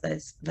cover some of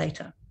those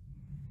later.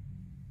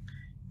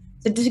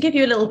 So to give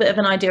you a little bit of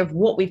an idea of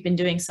what we've been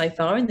doing so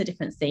far in the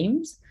different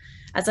themes,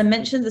 as I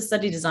mentioned, the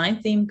study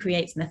design theme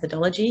creates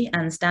methodology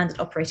and standard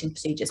operating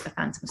procedures for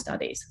phantom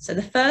studies. So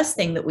the first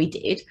thing that we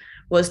did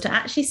was to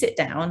actually sit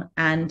down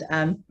and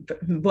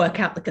work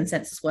out the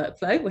consensus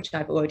workflow, which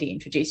I've already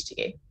introduced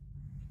to you.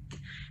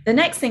 The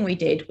next thing we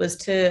did was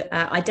to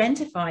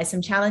identify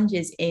some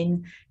challenges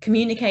in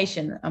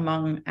communication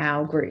among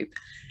our group.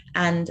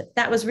 And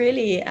that was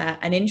really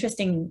an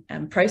interesting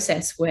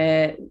process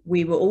where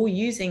we were all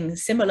using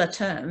similar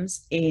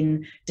terms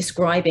in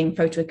describing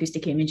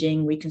photoacoustic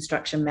imaging,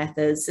 reconstruction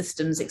methods,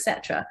 systems,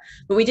 etc.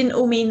 But we didn't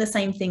all mean the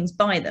same things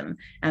by them.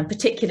 And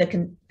particular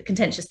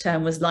contentious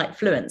term was light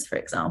fluence, for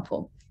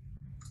example.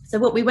 So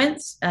what we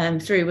went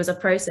through was a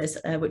process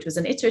which was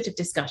an iterative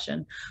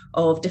discussion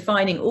of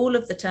defining all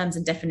of the terms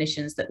and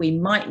definitions that we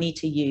might need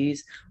to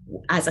use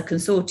as a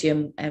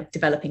consortium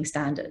developing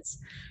standards.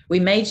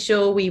 We made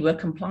sure we were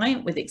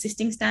compliant with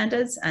existing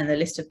standards, and the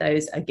list of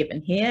those are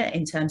given here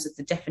in terms of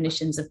the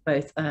definitions of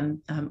both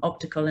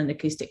optical and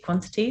acoustic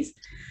quantities.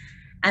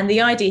 And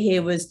the idea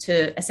here was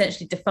to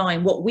essentially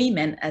define what we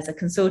meant as a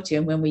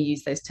consortium when we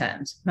use those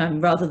terms,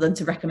 rather than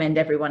to recommend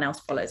everyone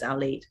else follows our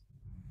lead.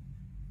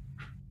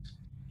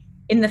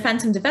 In the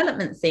phantom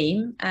development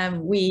theme,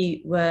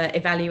 we were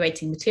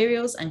evaluating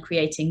materials and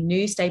creating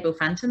new stable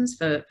phantoms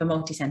for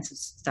multi-center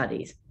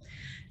studies.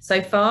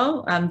 So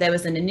far, there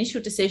was an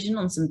initial decision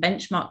on some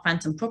benchmark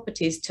phantom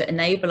properties to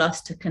enable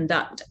us to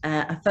conduct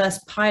a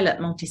first pilot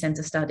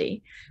multi-center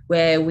study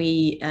where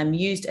we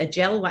used a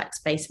gel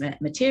wax-based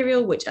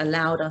material, which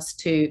allowed us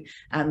to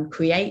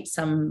create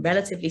some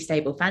relatively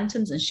stable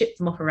phantoms and ship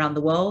them off around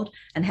the world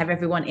and have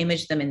everyone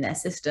image them in their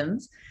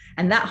systems.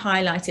 And that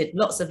highlighted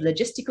lots of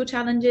logistical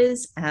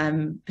challenges,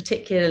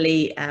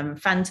 particularly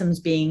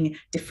phantoms being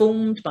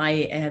deformed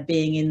by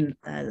being in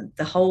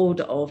the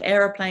hold of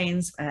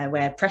aeroplanes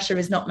where pressure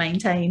is not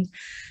maintained,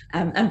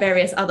 and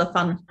various other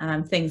fun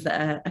things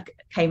that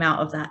came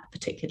out of that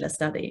particular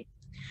study.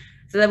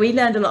 So we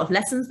learned a lot of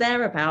lessons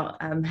there about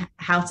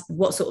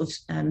what sort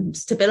of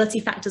stability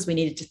factors we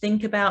needed to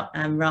think about,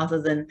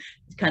 rather than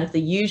kind of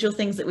the usual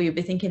things that we would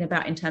be thinking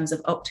about in terms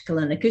of optical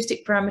and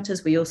acoustic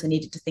parameters. We also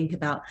needed to think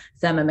about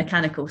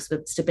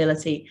thermomechanical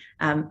stability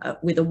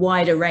with a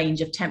wider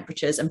range of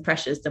temperatures and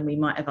pressures than we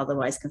might have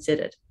otherwise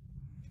considered.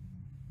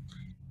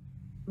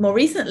 more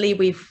recently,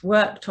 we've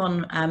worked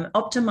on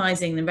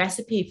optimizing the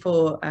recipe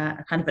for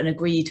a kind of an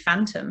agreed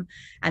phantom,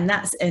 and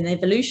that's an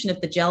evolution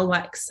of the gel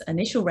wax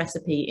initial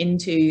recipe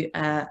into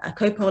a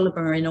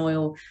copolymer in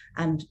oil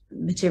and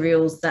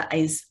materials that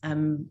is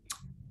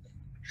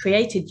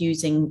created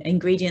using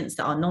ingredients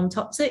that are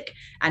non-toxic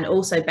and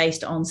also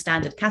based on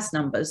standard CAS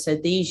numbers. So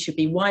these should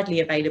be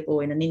widely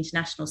available in an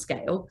international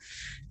scale.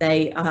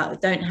 They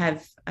don't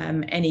have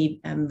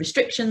any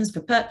restrictions for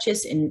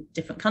purchase in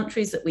different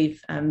countries that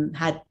we've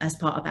had as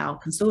part of our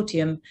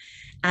consortium.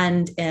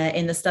 And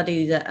in the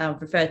study that I've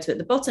referred to at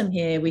the bottom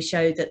here, we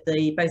show that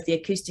both the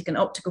acoustic and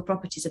optical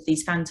properties of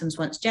these phantoms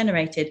once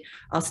generated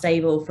are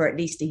stable for at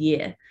least a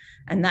year.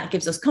 And that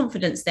gives us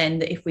confidence then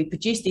that if we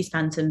produce these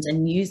phantoms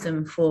and use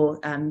them for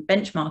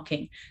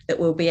benchmarking, that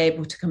we'll be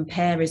able to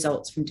compare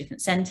results from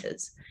different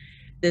centres.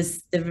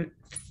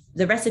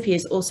 The recipe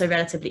is also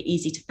relatively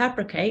easy to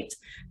fabricate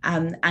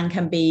and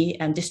can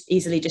be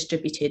easily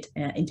distributed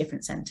in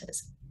different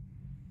centres.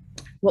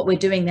 What we're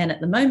doing then at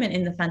the moment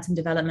in the phantom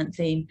development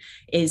theme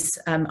is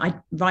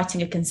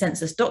writing a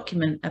consensus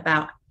document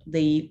about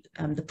the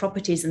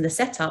properties and the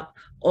setup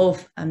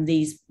of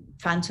these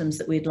phantoms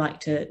that we'd like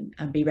to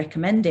be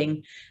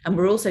recommending. And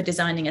we're also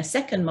designing a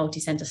second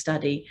multi-centre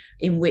study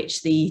in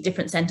which the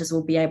different centres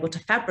will be able to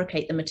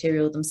fabricate the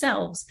material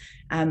themselves.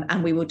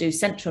 And we will do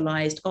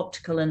centralised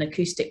optical and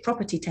acoustic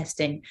property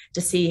testing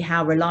to see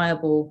how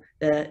reliable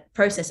the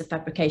process of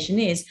fabrication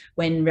is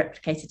when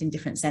replicated in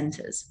different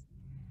centres.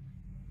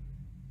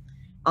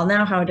 I'll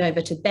now hand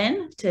over to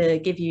Ben to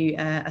give you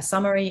a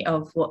summary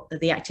of what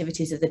the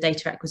activities of the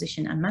data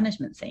acquisition and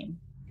management theme.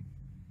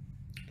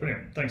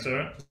 Brilliant, thanks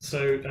Sarah.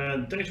 So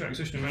data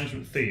acquisition and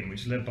management theme,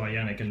 which is led by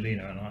Yannick and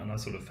Lena, and I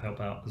sort of help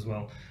out as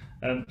well.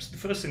 So the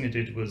first thing they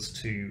did was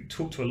to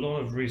talk to a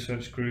lot of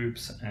research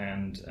groups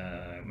and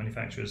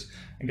manufacturers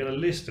and get a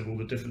list of all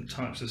the different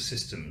types of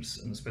systems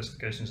and the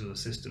specifications of the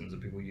systems that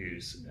people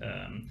use.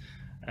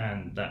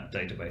 And that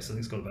database, I think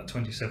it's got about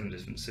 27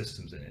 different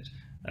systems in it.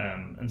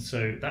 And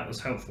so that was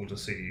helpful to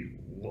see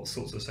what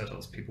sorts of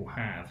setups people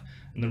have.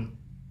 And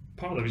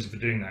part of the reason for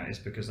doing that is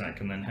because that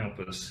can then help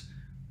us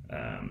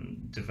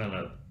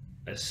develop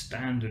a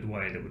standard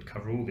way that would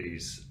cover all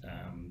these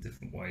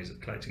different ways of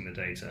collecting the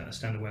data, a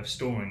standard way of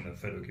storing the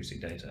photoacoustic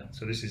data.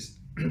 So this is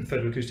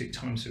photoacoustic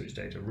time series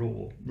data,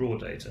 raw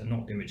data,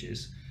 not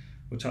images.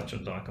 We'll touch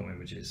on DICOM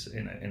images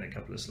in a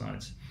couple of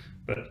slides.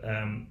 But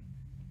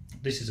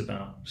this is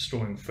about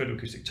storing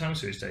photoacoustic time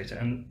series data,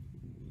 and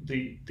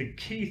the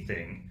key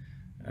thing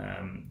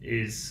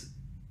is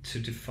to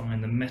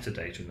define the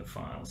metadata in the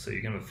file. So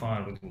you can have a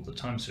file with all the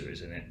time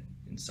series in it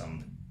in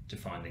some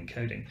defined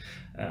encoding,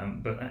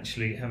 but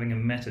actually having a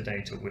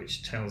metadata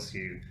which tells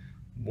you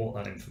what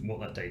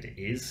that data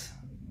is,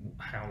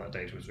 how that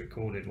data was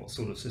recorded, what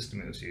sort of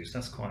system it was used,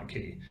 that's quite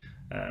key.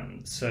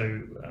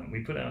 So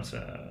we put out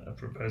a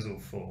proposal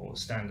for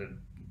standard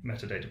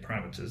metadata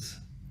parameters,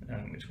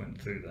 which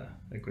went through the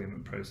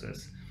agreement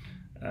process.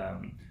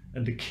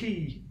 And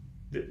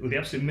the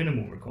absolute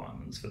minimal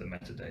requirements for the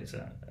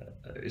metadata,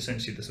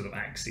 essentially the sort of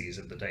axes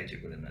of the data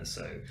within there.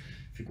 So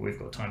we've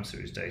got time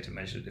series data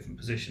measured at different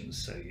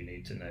positions, so you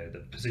need to know the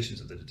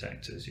positions of the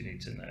detectors, you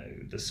need to know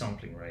the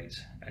sampling rate,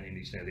 and you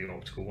need to know the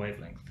optical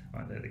wavelength,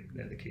 right?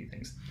 They're the key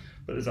things.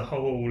 But there's a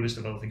whole list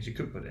of other things you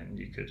could put in.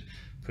 You could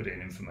put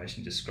in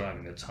information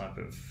describing the type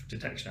of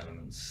detection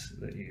elements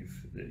that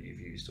you've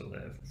used, or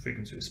their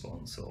frequency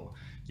response, or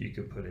you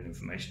could put in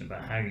information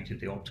about how you did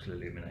the optical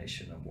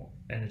illumination and what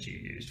energy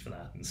you used for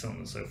that, and so on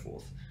and so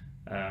forth.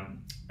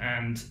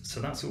 And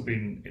so that's actually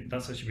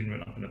been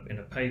written up in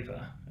a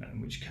paper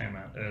which came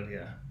out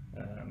earlier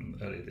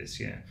this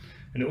year,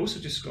 and it also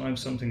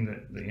describes something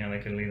that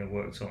Yannick and Lena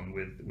worked on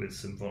with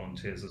some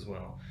volunteers as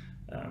well,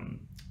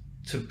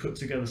 to put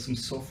together some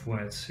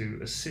software to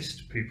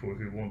assist people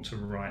who want to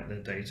write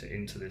their data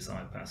into this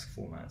IPASC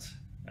format.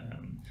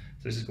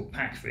 So this is called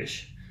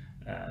PACFISH,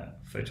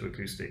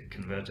 photoacoustic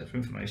converter for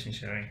information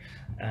sharing,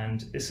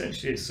 and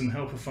essentially it's some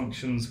helper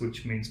functions,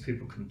 which means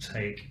people can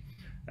take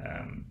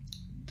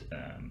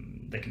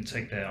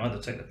either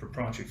take the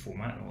proprietary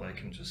format, or they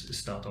can just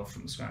start off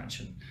from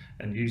scratch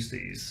and use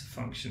these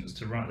functions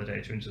to write the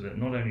data into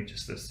not only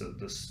just so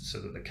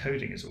that the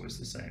coding is always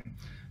the same,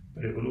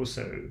 but it will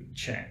also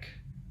check,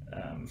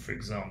 for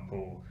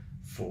example,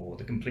 for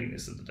the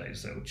completeness of the data.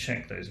 So it will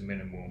check those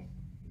minimal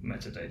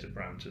metadata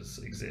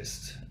parameters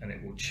exist, and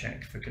it will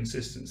check for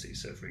consistency.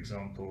 So for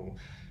example,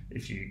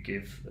 if you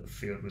give a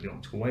field with the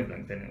optical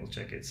wavelength, then it will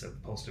check it's a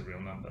positive real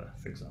number,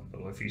 for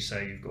example. Or if you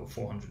say you've got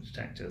 400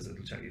 detectors, it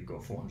will check you've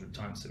got 400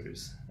 time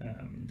series,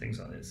 things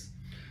like this.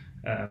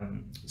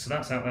 So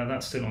that's out there,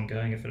 that's still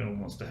ongoing. If anyone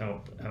wants to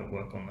help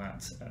work on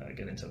that,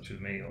 get in touch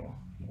with me or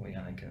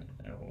Yannick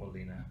or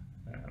Lena.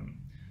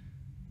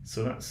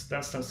 So that's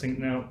that thing.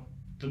 Now,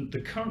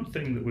 the current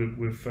thing that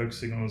we're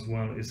focusing on as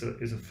well is a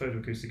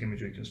photoacoustic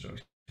image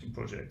reconstruction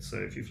project. So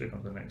if you flick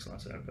on the next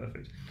slide, so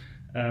perfect.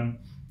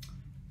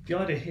 The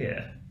idea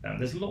here,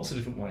 there's lots of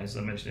different ways, as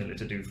I mentioned earlier,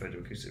 to do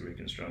photoacoustic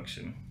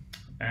reconstruction,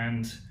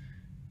 and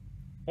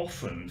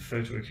often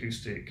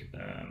photoacoustic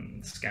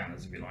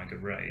scanners, if you like,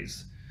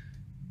 arrays,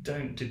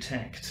 don't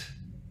detect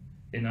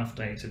enough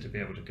data to be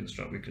able to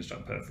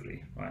reconstruct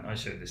perfectly, right? I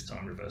showed this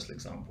time reversal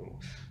example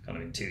kind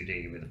of in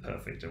 2D with a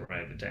perfect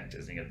array of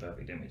detectors and you get a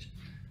perfect image.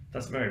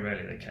 That's very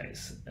rarely the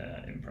case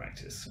in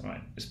practice,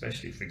 right?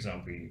 Especially, for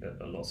example,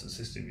 lots of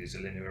systems use a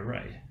linear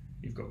array.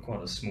 You've got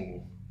quite a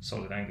small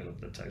solid angle of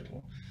the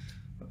total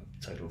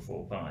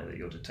 4 pi that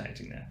you're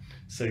detecting there.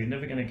 So you're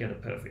never going to get a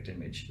perfect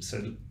image.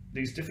 So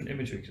these different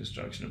image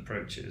reconstruction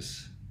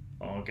approaches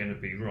are going to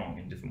be wrong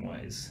in different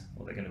ways,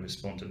 or they're going to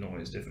respond to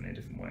noise differently in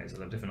different ways.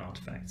 They'll have different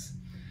artifacts.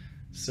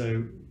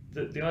 So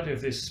the idea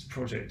of this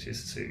project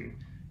is to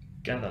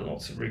gather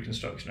lots of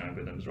reconstruction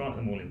algorithms, write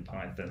them all in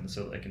Python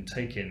so that they can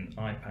take in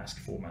IPASC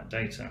format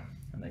data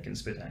and they can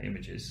spit out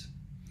images.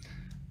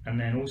 And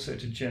then also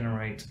to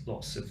generate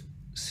lots of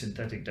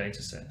synthetic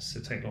data sets. So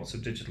take lots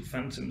of digital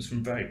phantoms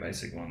from very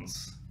basic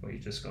ones where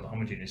you've just got a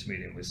homogeneous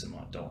medium with some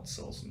like dots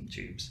or some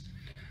tubes,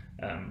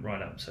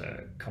 right up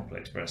to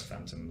complex breast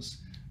phantoms,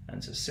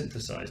 and to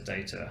synthesize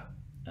data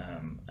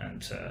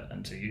and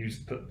to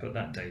put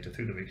that data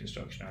through the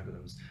reconstruction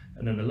algorithms.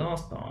 And then the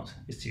last part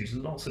is to use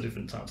lots of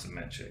different types of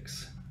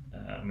metrics.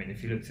 I mean,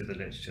 if you look through the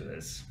literature,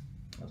 there's,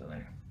 I don't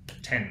know,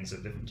 tens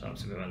of different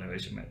types of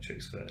evaluation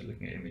metrics for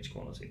looking at image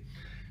quality.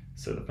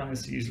 So the plan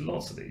is to use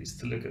lots of these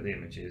to look at the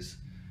images.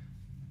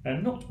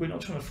 And we're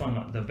not trying to find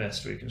like the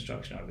best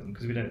reconstruction algorithm,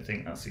 because we don't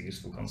think that's a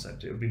useful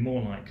concept. It would be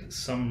more like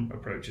some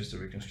approaches to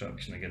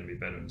reconstruction are going to be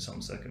better in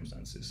some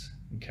circumstances.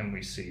 And can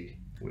we see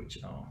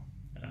which are?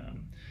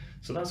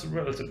 So that's a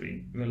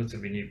relatively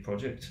new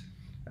project.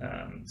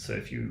 So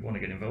if you want to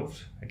get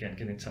involved, again,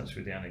 get in touch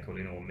with Yannick or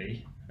Lina or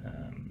me,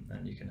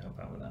 and you can help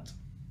out with that.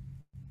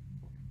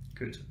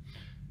 Good. Do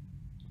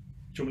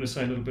you want me to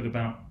say a little bit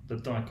about the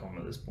DICOM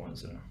at this point,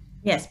 Sarah?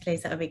 Yes,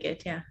 please, that would be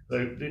good, yeah. So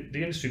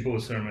the industry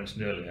board Sarah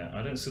mentioned earlier,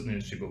 I don't sit on the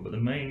industry board, but the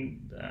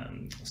main,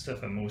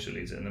 Stefan Morsche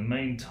leads it, and the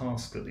main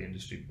task that the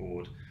industry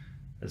board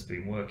has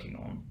been working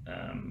on,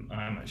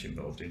 I am actually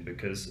involved in,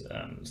 because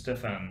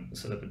Stefan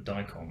set up a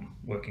DICOM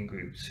working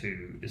group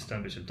to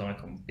establish a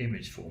DICOM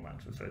image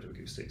format for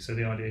photoacoustics. So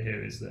the idea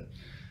here is that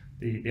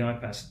the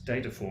IPASC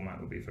data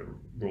format would be for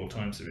raw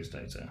time series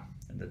data,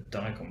 and the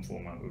DICOM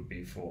format would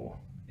be for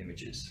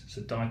images. So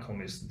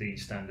DICOM is the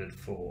standard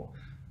for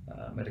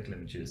medical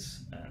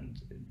images,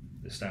 and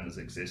the standards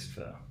exist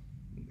for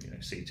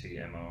CT,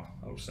 MR,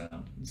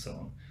 ultrasound, and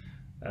so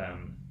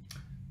on.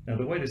 Now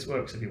the way this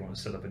works, if you want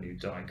to set up a new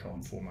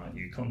DICOM format,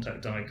 you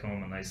contact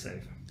DICOM and they say,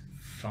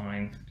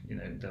 fine,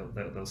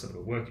 they'll set up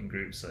a working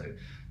group, so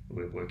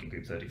we're working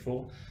group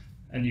 34,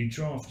 and you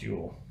draft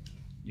your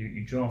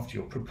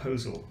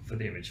proposal for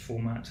the image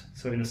format.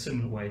 So in a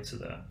similar way to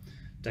the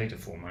data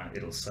format,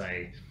 it'll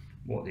say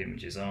what the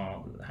images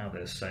are, how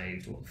they're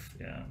saved,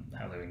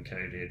 how they're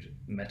encoded,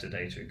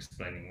 metadata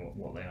explaining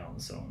what they are,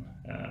 and so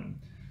on.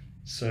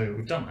 So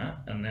we've done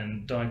that, and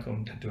then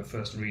DICOM do a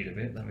first read of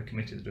it. Then we're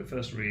committed to do a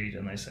first read,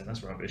 and they say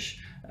that's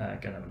rubbish,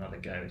 gonna have another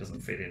go. It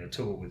doesn't fit in at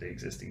all with the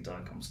existing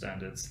DICOM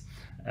standards.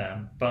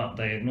 But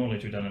they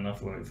acknowledge we've done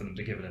enough work for them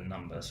to give it a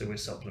number. So we're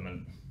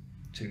supplement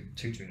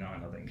 229,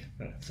 I think.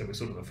 So we're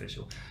sort of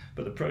official.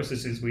 But the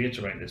process is we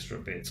iterate this for a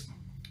bit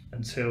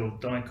until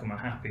DICOM are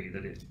happy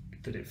that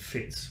it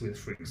fits with,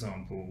 for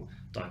example,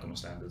 DICOM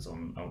standards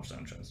on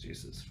ultrasound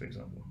transducers, for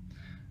example.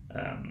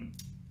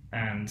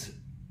 And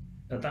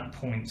at that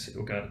point, it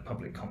will go to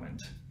public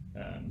comment.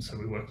 So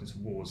we're working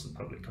towards the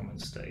public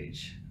comment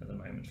stage at the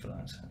moment for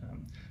that.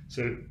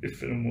 So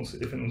if anyone's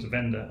a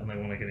vendor and they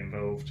want to get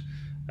involved,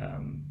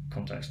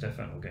 contact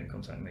Stefan or get in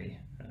contact me,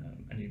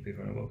 and you'd be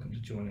very welcome to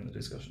join in the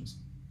discussions.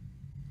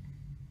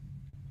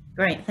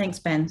 Great, thanks,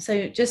 Ben.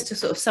 So just to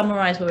sort of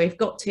summarize where we've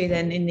got to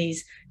then in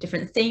these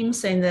different themes.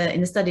 So in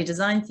the study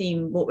design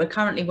theme, what we're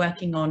currently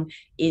working on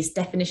is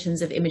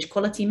definitions of image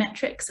quality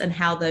metrics and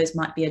how those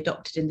might be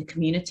adopted in the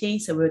community.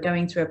 So we're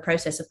going through a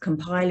process of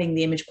compiling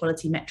the image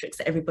quality metrics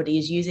that everybody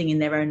is using in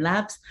their own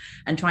labs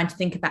and trying to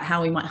think about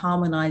how we might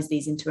harmonize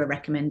these into a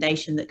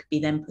recommendation that could be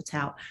then put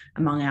out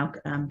among our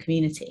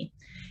community.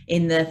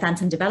 In the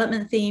phantom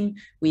development theme,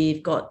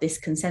 we've got this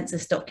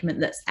consensus document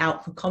that's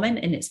out for comment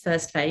in its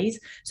first phase.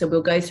 So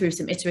we'll go through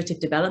some iterative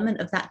development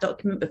of that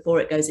document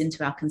before it goes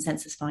into our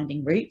consensus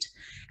finding route.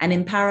 And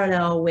in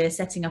parallel, we're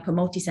setting up a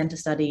multi-center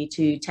study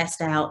to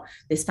test out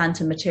this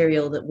phantom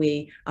material that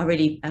we are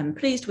really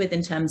pleased with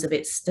in terms of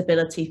its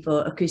stability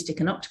for acoustic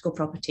and optical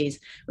properties,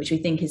 which we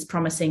think is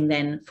promising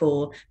then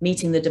for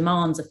meeting the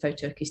demands of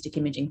photoacoustic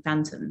imaging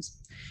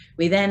phantoms.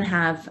 We then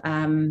have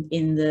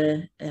in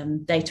the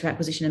data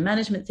acquisition and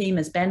management theme,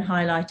 as Ben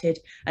highlighted,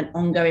 an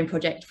ongoing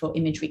project for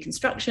image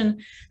reconstruction.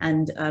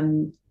 And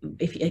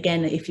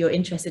if you're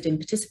interested in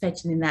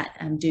participating in that,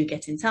 do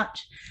get in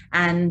touch.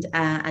 And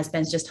as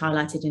Ben's just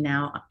highlighted in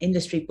our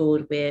industry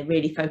board, we're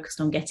really focused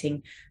on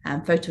getting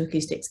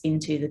photoacoustics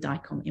into the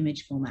DICOM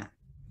image format.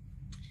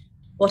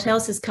 What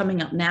else is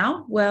coming up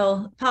now?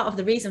 Well, part of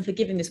the reason for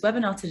giving this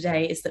webinar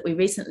today is that we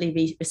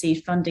recently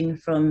received funding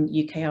from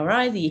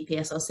UKRI, the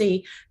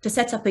EPSRC, to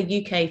set up a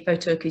UK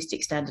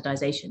photoacoustic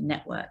standardisation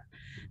network.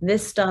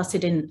 This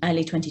started in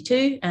early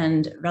 22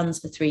 and runs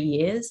for 3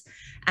 years.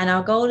 And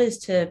our goal is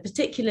to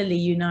particularly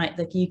unite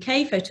the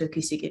UK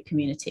photoacoustic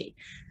community.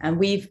 And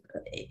we've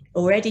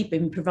already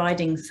been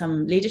providing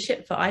some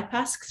leadership for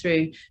IPASC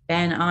through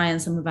Ben, I,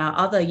 and some of our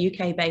other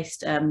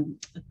UK-based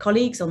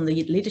colleagues on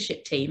the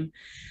leadership team.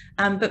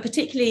 But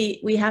particularly,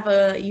 we have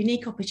a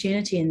unique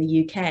opportunity in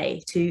the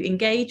UK to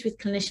engage with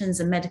clinicians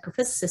and medical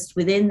physicists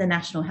within the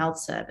National Health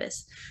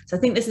Service. So I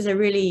think this is a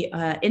really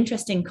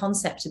interesting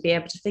concept to be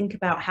able to think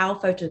about how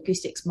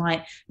photoacoustics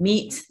might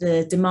meet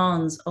the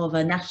demands of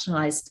a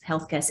nationalised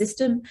healthcare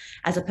system,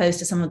 as opposed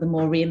to some of the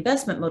more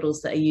reimbursement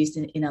models that are used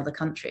in other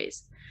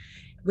countries.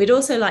 We'd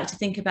also like to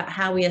think about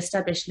how we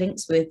establish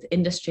links with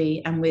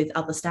industry and with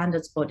other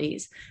standards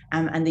bodies,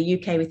 and the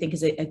UK we think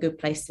is a good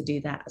place to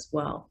do that as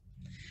well.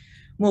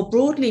 More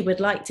broadly, we'd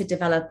like to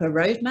develop a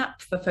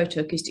roadmap for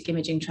photoacoustic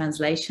imaging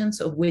translation,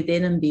 sort of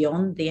within and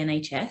beyond the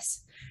NHS,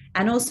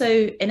 and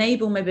also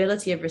enable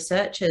mobility of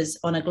researchers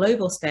on a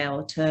global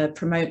scale to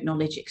promote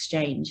knowledge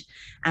exchange.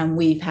 And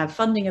we have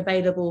funding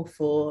available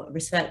for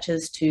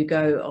researchers to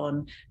go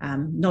on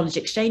knowledge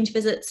exchange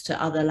visits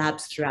to other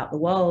labs throughout the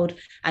world,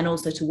 and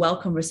also to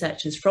welcome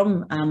researchers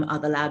from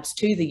other labs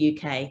to the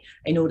UK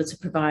in order to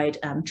provide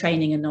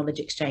training and knowledge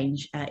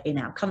exchange in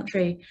our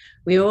country.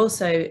 We're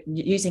also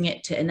using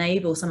it to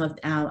enable some of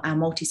our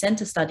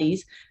multi-centre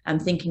studies,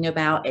 thinking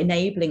about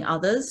enabling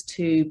others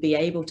to be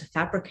able to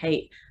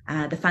fabricate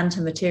the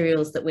phantom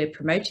materials that we're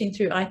promoting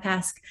through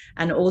IPASC,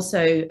 and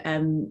also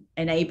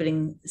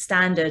enabling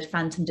standard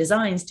phantom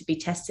designs to be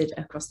tested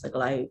across the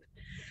globe.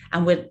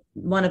 And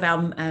one of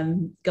our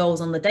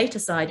goals on the data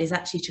side is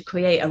actually to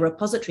create a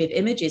repository of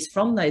images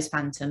from those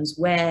phantoms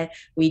where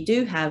we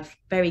do have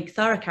very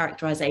thorough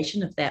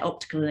characterization of their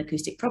optical and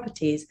acoustic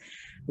properties.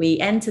 We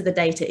enter the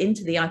data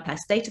into the IPASC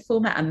data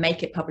format and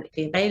make it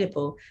publicly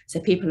available, so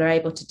people are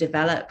able to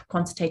develop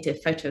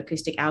quantitative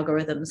photoacoustic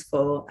algorithms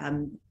for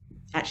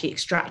actually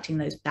extracting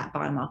that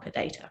biomarker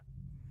data.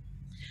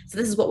 So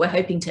this is what we're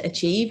hoping to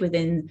achieve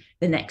within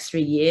the next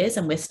 3 years,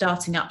 and we're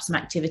starting up some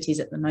activities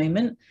at the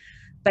moment.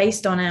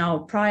 Based on our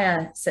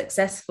prior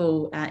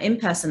successful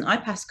in-person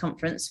IPASC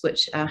conference,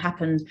 which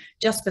happened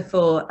just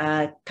before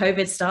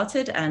COVID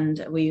started,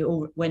 and we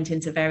all went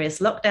into various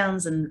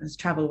lockdowns and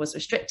travel was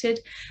restricted,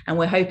 and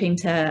we're hoping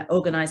to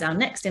organise our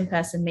next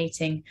in-person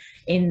meeting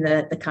in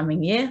the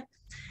coming year.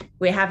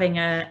 We're having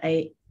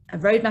a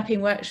road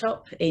mapping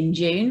workshop in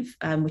June,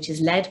 which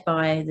is led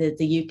by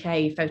the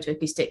UK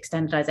Photoacoustic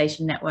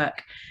Standardisation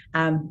Network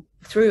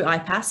through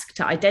IPASC,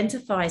 to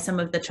identify some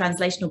of the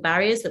translational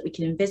barriers that we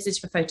can envisage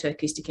for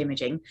photoacoustic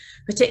imaging,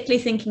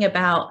 particularly thinking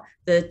about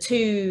the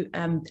two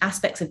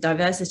aspects of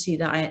diversity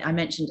that I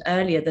mentioned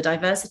earlier, the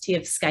diversity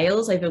of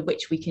scales over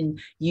which we can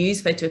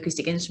use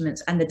photoacoustic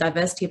instruments, and the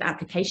diversity of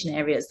application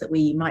areas that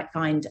we might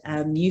find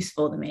use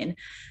for them in.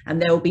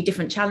 And there will be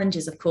different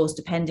challenges, of course,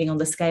 depending on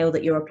the scale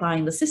that you're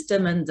applying the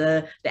system and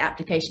the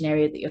application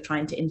area that you're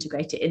trying to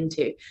integrate it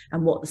into,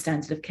 and what the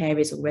standard of care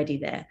is already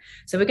there.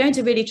 So we're going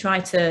to really try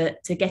to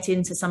get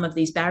into some of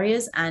these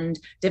barriers and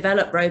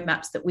develop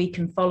roadmaps that we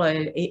can follow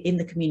in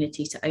the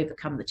community to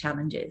overcome the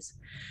challenges.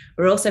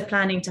 We're also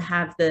planning to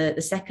have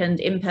the second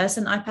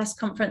in-person IPASC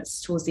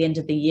conference towards the end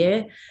of the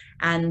year,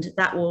 and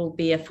that will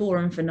be a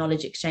forum for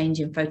knowledge exchange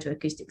in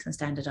photoacoustics and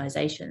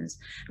standardizations.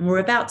 And we're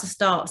about to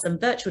start some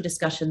virtual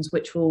discussions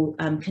which will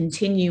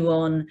continue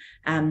on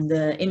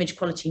the image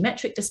quality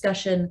metric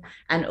discussion,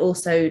 and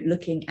also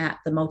looking at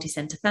the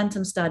multi-centre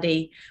phantom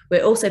study.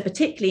 We're also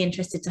particularly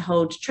interested to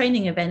hold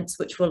training events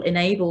which will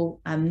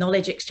enable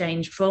knowledge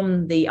exchange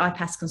from the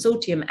IPASC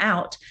consortium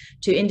out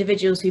to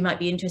individuals who might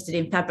be interested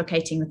in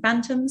fabricating the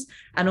phantoms,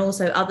 and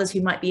also others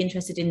who might be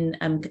interested in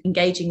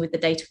engaging with the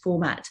data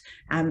format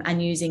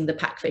and using the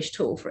Packfish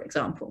tool, for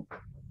example.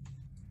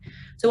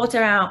 So what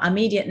are our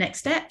immediate next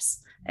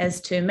steps?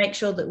 Is to make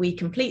sure that we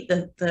complete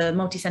the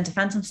multi-centre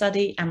phantom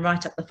study and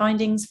write up the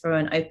findings for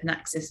an open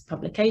access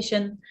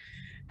publication,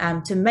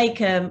 to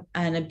make an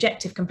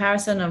objective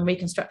comparison on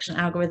reconstruction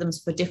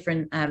algorithms for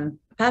different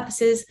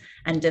purposes,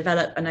 and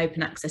develop an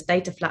open access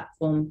data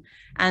platform,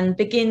 and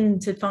begin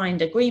to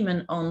find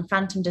agreement on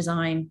phantom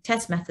design,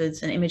 test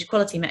methods and image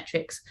quality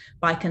metrics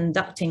by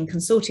conducting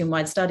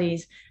consortium-wide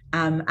studies,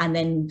 and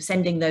then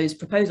sending those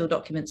proposal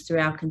documents through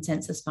our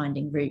consensus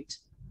finding route.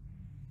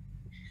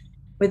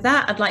 With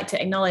that, I'd like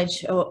to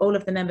acknowledge all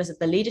of the members of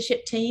the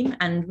leadership team,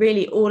 and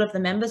really all of the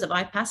members of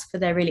IPASC for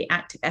their really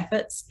active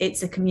efforts.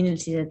 It's a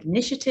community-led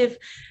initiative,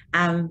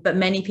 but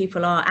many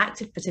people are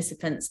active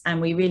participants,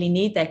 and we really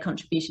need their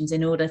contributions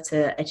in order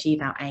to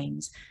achieve our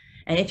aims.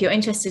 And if you're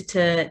interested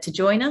to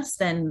join us,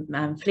 then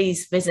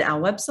please visit our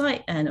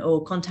website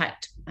or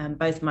contact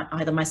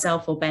either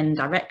myself or Ben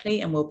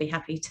directly, and we'll be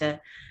happy to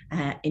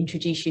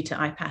introduce you to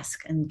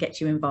IPASC and get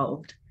you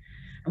involved.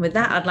 And with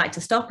that, I'd like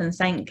to stop and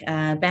thank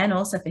Ben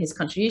also for his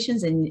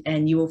contributions,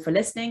 and you all for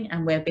listening,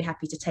 and we'll be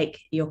happy to take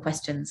your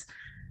questions.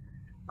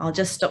 I'll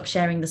just stop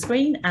sharing the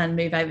screen and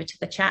move over to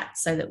the chat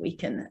so that we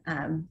can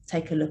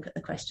take a look at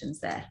the questions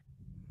there.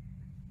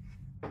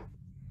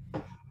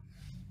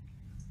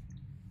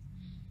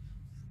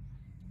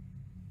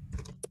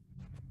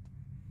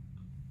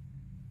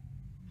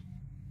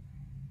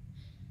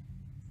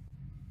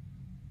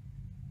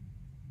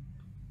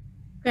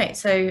 Great.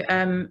 So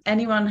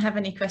anyone have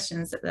any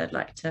questions that they'd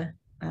like to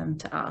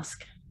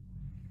ask?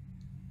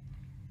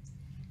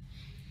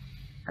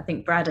 I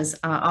think Brad has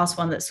asked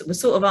one that was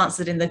sort of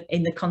answered in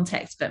the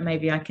context, but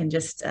maybe I can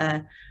just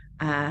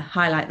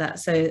highlight that.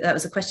 So that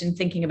was a question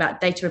thinking about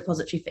data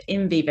repository for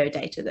in vivo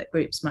data that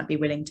groups might be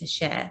willing to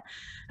share.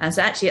 And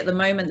so actually at the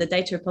moment, the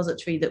data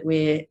repository that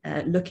we're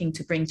looking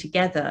to bring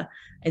together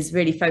is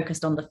really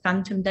focused on the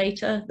phantom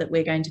data that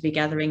we're going to be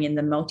gathering in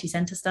the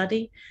multi-center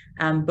study.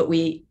 But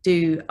we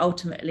do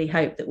ultimately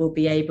hope that we'll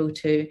be able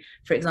to,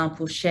 for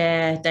example,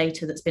 share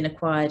data that's been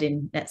acquired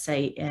in, let's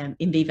say,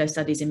 in vivo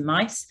studies in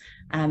mice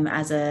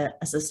as a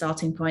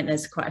starting point.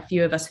 There's quite a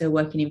few of us who are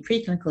working in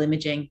preclinical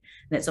imaging,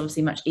 and it's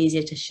obviously much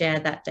easier to share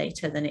that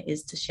data than it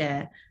is to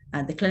share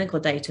the clinical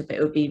data, but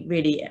it would be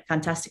really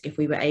fantastic if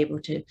we were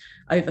able to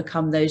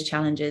overcome those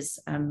challenges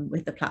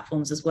with the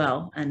platforms as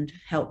well and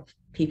help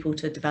people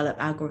to develop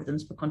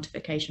algorithms for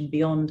quantification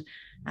beyond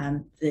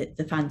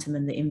the phantom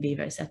and the in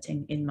vivo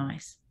setting in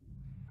mice.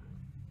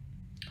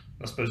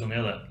 I suppose on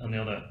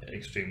the other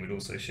extreme, we'd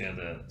also share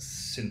the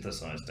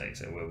synthesized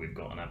data where we've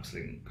got an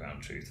absolute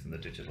ground truth from the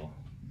digital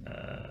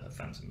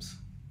phantoms.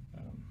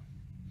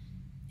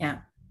 Yeah.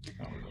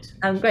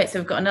 Great. So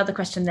we've got another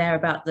question there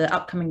about the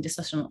upcoming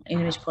discussion on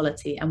image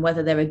quality and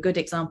whether there are good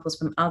examples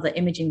from other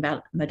imaging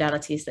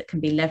modalities that can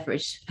be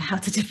leveraged for how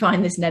to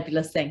define this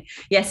nebulous thing.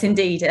 Yes,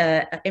 indeed,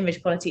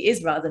 image quality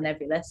is rather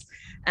nebulous.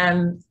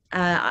 I'm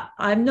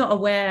not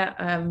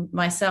aware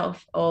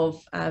myself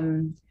of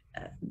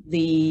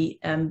the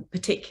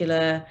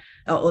particular,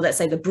 or let's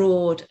say the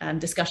broad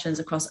discussions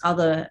across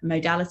other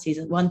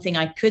modalities. One thing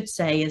I could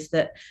say is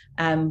that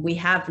we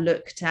have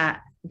looked at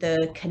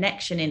the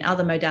connection in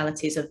other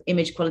modalities of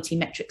image quality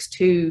metrics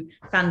to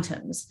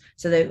phantoms.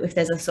 So that if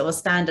there's a sort of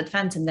standard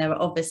phantom, there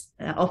are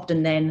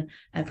often then,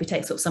 if we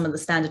take sort of some of the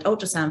standard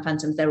ultrasound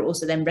phantoms, there are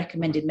also then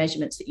recommended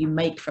measurements that you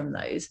make from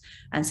those.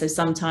 And so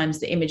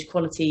sometimes the image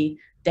quality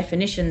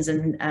definitions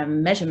and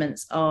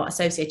measurements are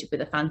associated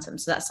with a phantom.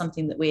 So that's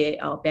something that we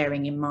are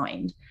bearing in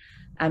mind.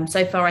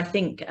 So far, I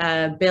think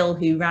Bill,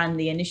 who ran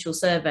the initial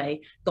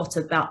survey, got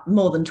about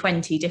more than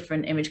 20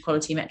 different image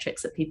quality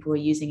metrics that people were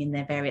using in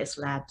their various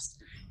labs.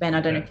 Ben, I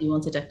don't know if you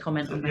wanted to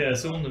comment on that. Yeah,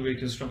 so on the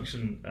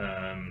reconstruction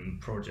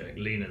project,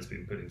 Lena's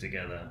been putting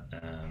together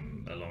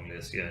a long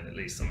list, yeah, and at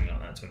least something like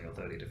that, 20 or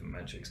 30 different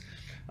metrics.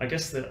 I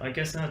guess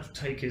our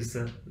take is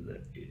that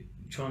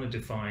trying to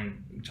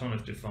define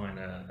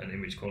an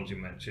image quality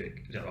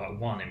metric,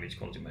 one image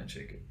quality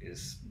metric,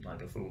 is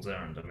like a fool's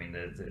errand. I mean,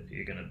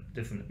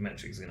 different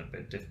metrics are going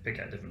to pick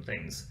out different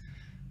things,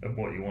 and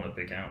what you want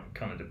to pick out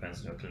kind of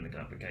depends on your clinical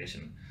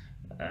application.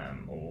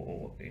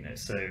 Or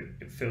so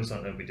it feels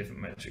like there'll be different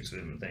metrics for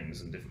different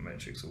things, and different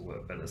metrics will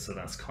work better. So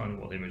that's kind of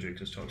what the image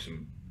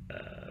reconstruction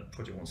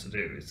project wants to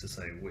do, is to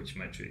say which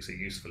metrics are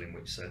useful in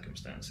which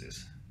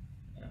circumstances.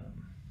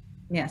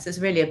 Yes, it's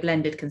really a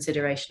blended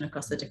consideration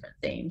across the different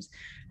themes.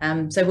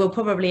 So we'll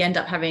probably end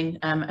up having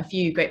a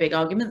few great big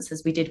arguments,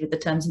 as we did with the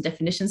terms and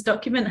definitions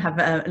document,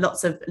 have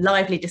lots of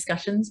lively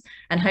discussions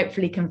and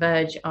hopefully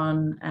converge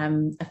on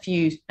a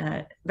few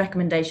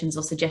recommendations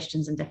or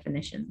suggestions and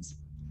definitions.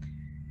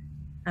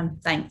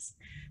 Thanks.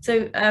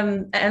 So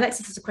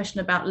Alexis has a question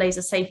about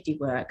laser safety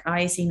work.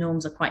 IEC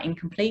norms are quite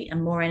incomplete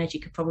and more energy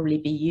could probably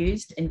be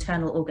used.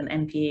 Internal organ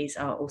MPEs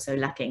are also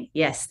lacking.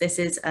 Yes, this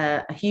is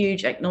a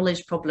huge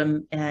acknowledged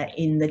problem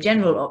in the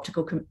general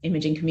optical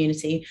imaging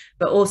community,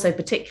 but also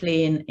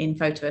particularly in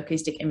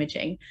photoacoustic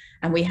imaging.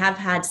 And we have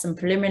had some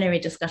preliminary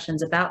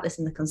discussions about this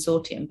in the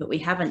consortium, but we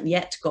haven't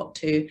yet got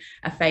to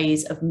a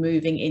phase of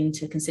moving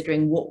into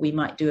considering what we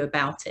might do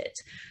about it.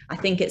 I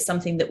think it's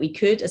something that we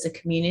could, as a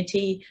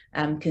community,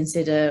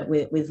 consider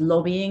with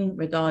lobbying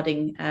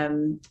regarding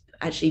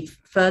actually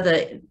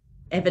further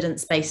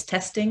evidence-based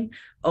testing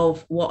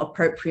of what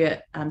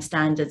appropriate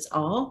standards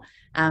are,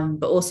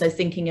 but also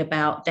thinking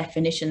about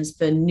definitions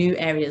for new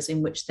areas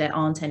in which there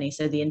aren't any.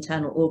 So the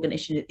internal organ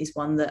issue is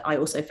one that I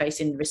also face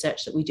in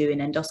research that we do in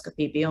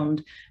endoscopy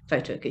beyond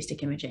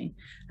photoacoustic imaging.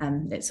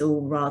 It's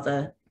all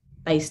rather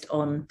based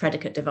on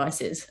predicate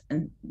devices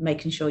and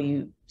making sure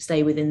you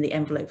stay within the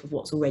envelope of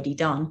what's already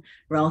done,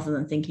 rather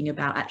than thinking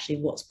about actually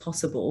what's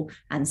possible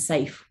and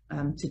safe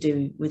to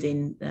do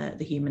within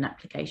the human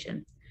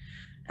application.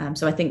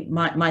 So I think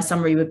my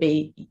summary would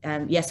be,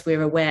 yes,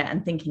 we're aware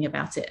and thinking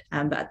about it,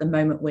 but at the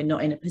moment we're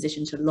not in a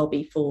position to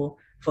lobby for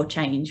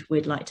change.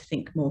 We'd like to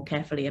think more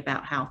carefully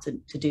about how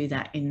to do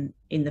that in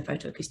the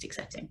photoacoustic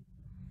setting.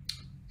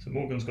 So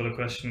Morgan's got a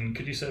question.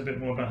 Could you say a bit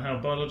more about how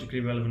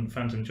biologically relevant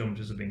phantom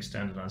geometries are being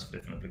standardised for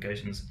different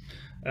applications?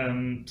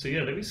 So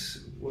yeah, there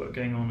is work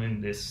going on in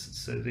this.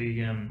 So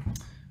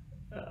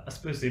I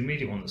suppose the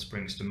immediate one that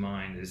springs to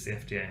mind is the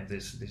FDA have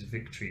this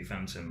Victory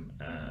Phantom,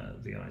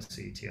 the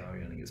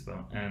ICTRE, I think it's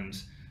about, and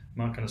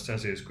Mark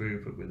Anastasio's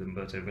group with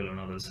Umberto Villa and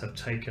others have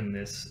taken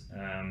this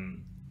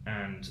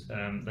and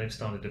they've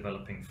started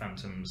developing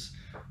phantoms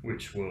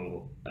which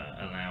will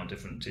allow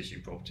different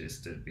tissue properties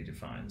to be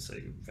defined, so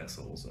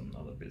vessels and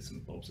other bits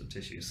and bobs of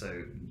tissue.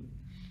 So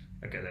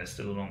okay, they're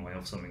still a long way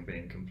off something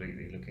being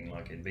completely looking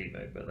like in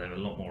vivo, but they're a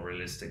lot more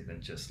realistic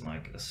than just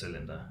like a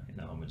cylinder in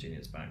a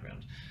homogeneous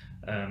background.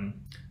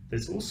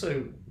 There's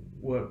also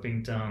work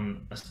being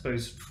done, I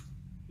suppose,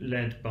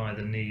 led by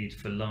the need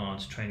for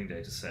large training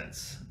data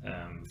sets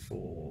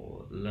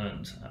for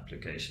learned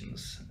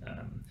applications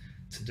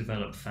to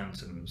develop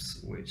phantoms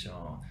which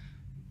are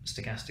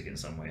stochastic in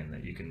some way, in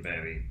that you can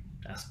vary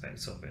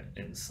aspects of it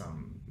in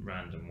some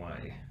random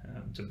way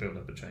to build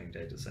up a training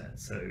data set.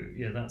 So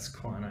yeah, that's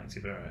quite an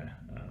active area.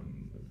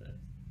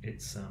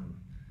 It's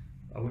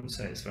I wouldn't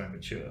say it's very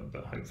mature,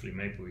 but hopefully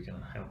maybe we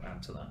can help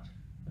add to that.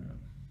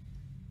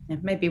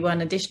 Maybe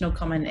one additional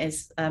comment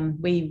is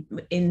we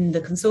in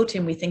the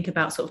consortium we think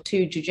about sort of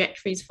two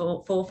trajectories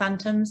for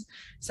phantoms.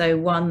 So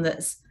one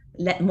that's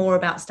more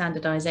about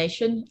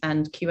standardization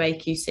and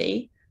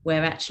QA/QC,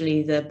 where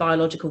actually the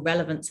biological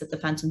relevance of the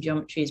phantom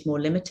geometry is more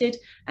limited,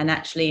 and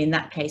actually in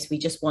that case we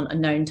just want a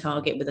known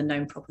target with a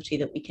known property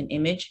that we can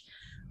image.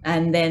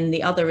 And then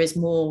the other is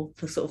more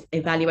for sort of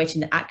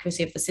evaluating the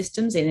accuracy of the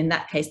systems. And in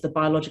that case, the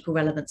biological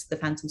relevance of the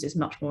phantoms is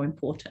much more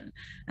important.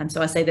 And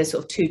so I say there's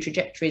sort of two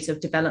trajectories of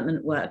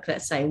development work.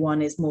 Let's say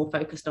one is more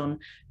focused on,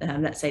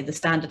 let's say, the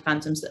standard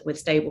phantoms that with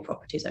stable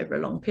properties over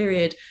a long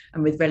period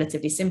and with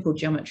relatively simple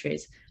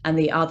geometries. And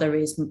the other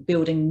is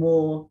building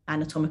more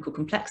anatomical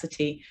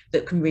complexity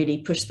that can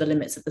really push the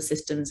limits of the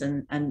systems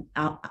and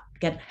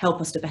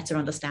help us to better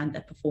understand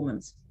their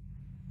performance.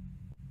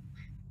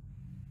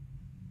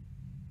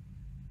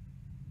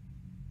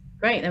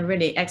 Great, they're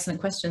really excellent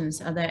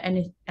questions. Are there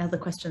any other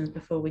questions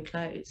before we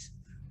close?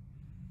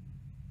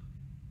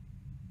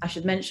 I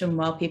should mention,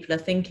 while people are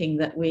thinking,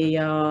 that we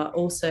are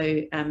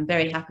also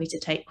very happy to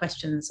take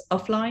questions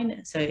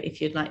offline. So if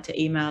you'd like to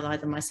email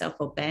either myself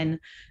or Ben,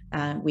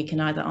 we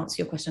can either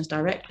answer your questions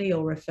directly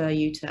or refer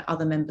you to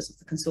other members of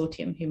the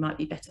consortium who might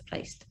be better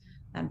placed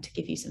to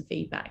give you some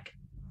feedback.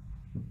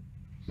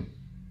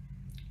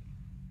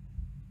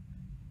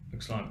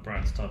 Looks like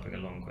Brad's typing a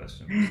long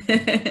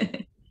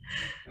question.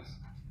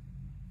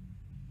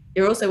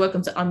 You're also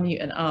welcome to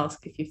unmute and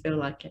ask if you feel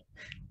like it.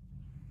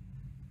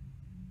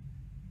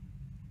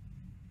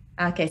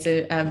 Okay,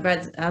 so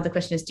Brad's other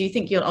question is, do you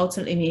think you'll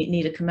ultimately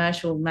need a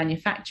commercial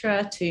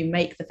manufacturer to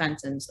make the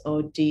phantoms,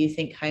 or do you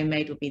think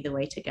homemade will be the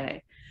way to go?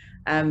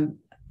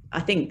 I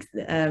think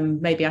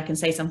maybe I can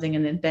say something,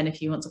 and then Ben,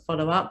 if you want to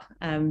follow up.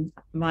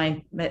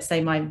 Let's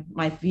say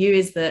my view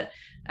is that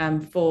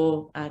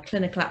for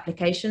clinical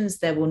applications,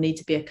 there will need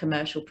to be a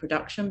commercial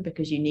production,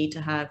 because you need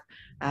to have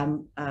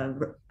a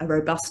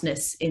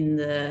robustness in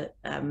the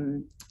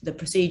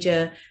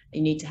procedure.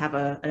 You need to have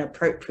an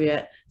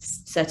appropriate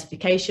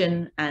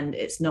certification, and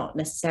it's not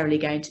necessarily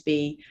going to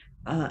be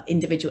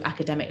individual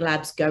academic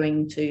labs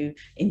going to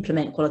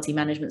implement quality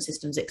management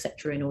systems,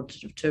 etc., in order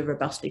to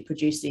robustly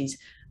produce these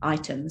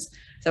items.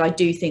 So I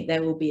do think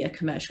there will be a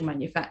commercial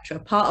manufacturer.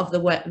 Part of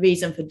the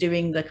reason for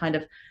doing the kind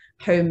of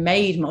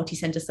homemade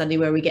multi-center study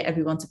where we get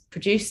everyone to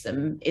produce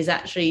them is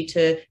actually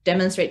to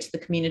demonstrate to the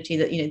community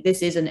that, you know,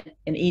 this is an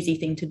easy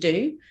thing to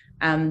do.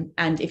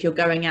 And if you're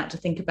going out to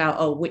think about,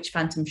 oh, which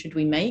phantom should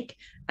we make,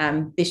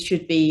 this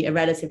should be a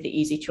relatively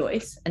easy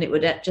choice. And it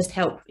would just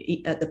help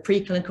at the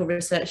preclinical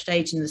research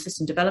stage and the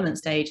system development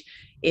stage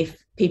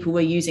if people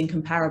were using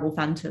comparable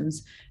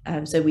phantoms.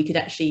 So we could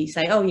actually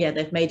say, oh yeah,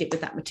 they've made it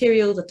with that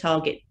material, the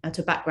target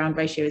to background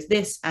ratio is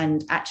this,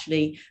 and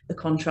actually the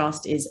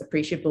contrast is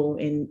appreciable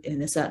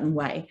in a certain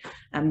way.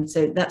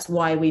 So that's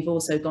why we've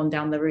also gone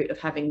down the route of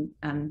having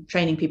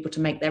training people to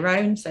make their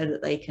own, so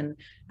that they can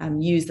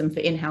use them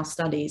for in-house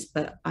studies.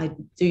 But I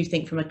do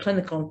think from a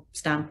clinical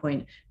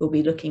standpoint, we'll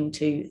be looking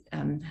to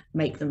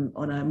make them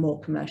on a more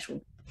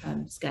commercial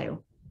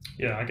scale.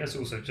 Yeah, I guess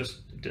also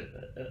just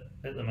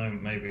at the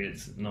moment, maybe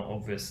it's not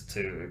obvious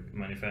to a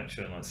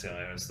manufacturer like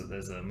CIOs that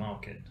there's a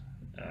market.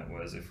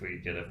 Whereas if we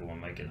get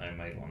everyone making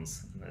homemade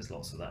ones, and there's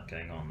lots of that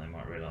going on, they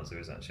might realise there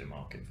is actually a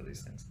market for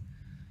these things.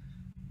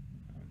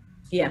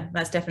 Yeah,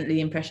 that's definitely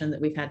the impression that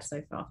we've had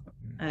so far from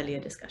earlier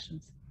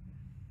discussions.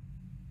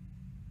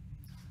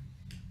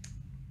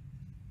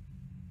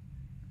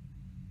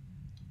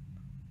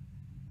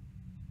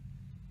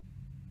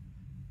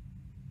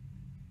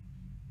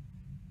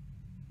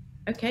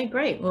 Okay,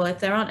 great. Well, if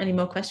there aren't any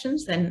more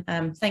questions, then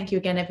thank you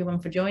again, everyone,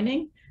 for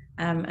joining,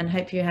 and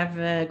hope you have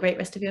a great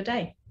rest of your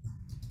day.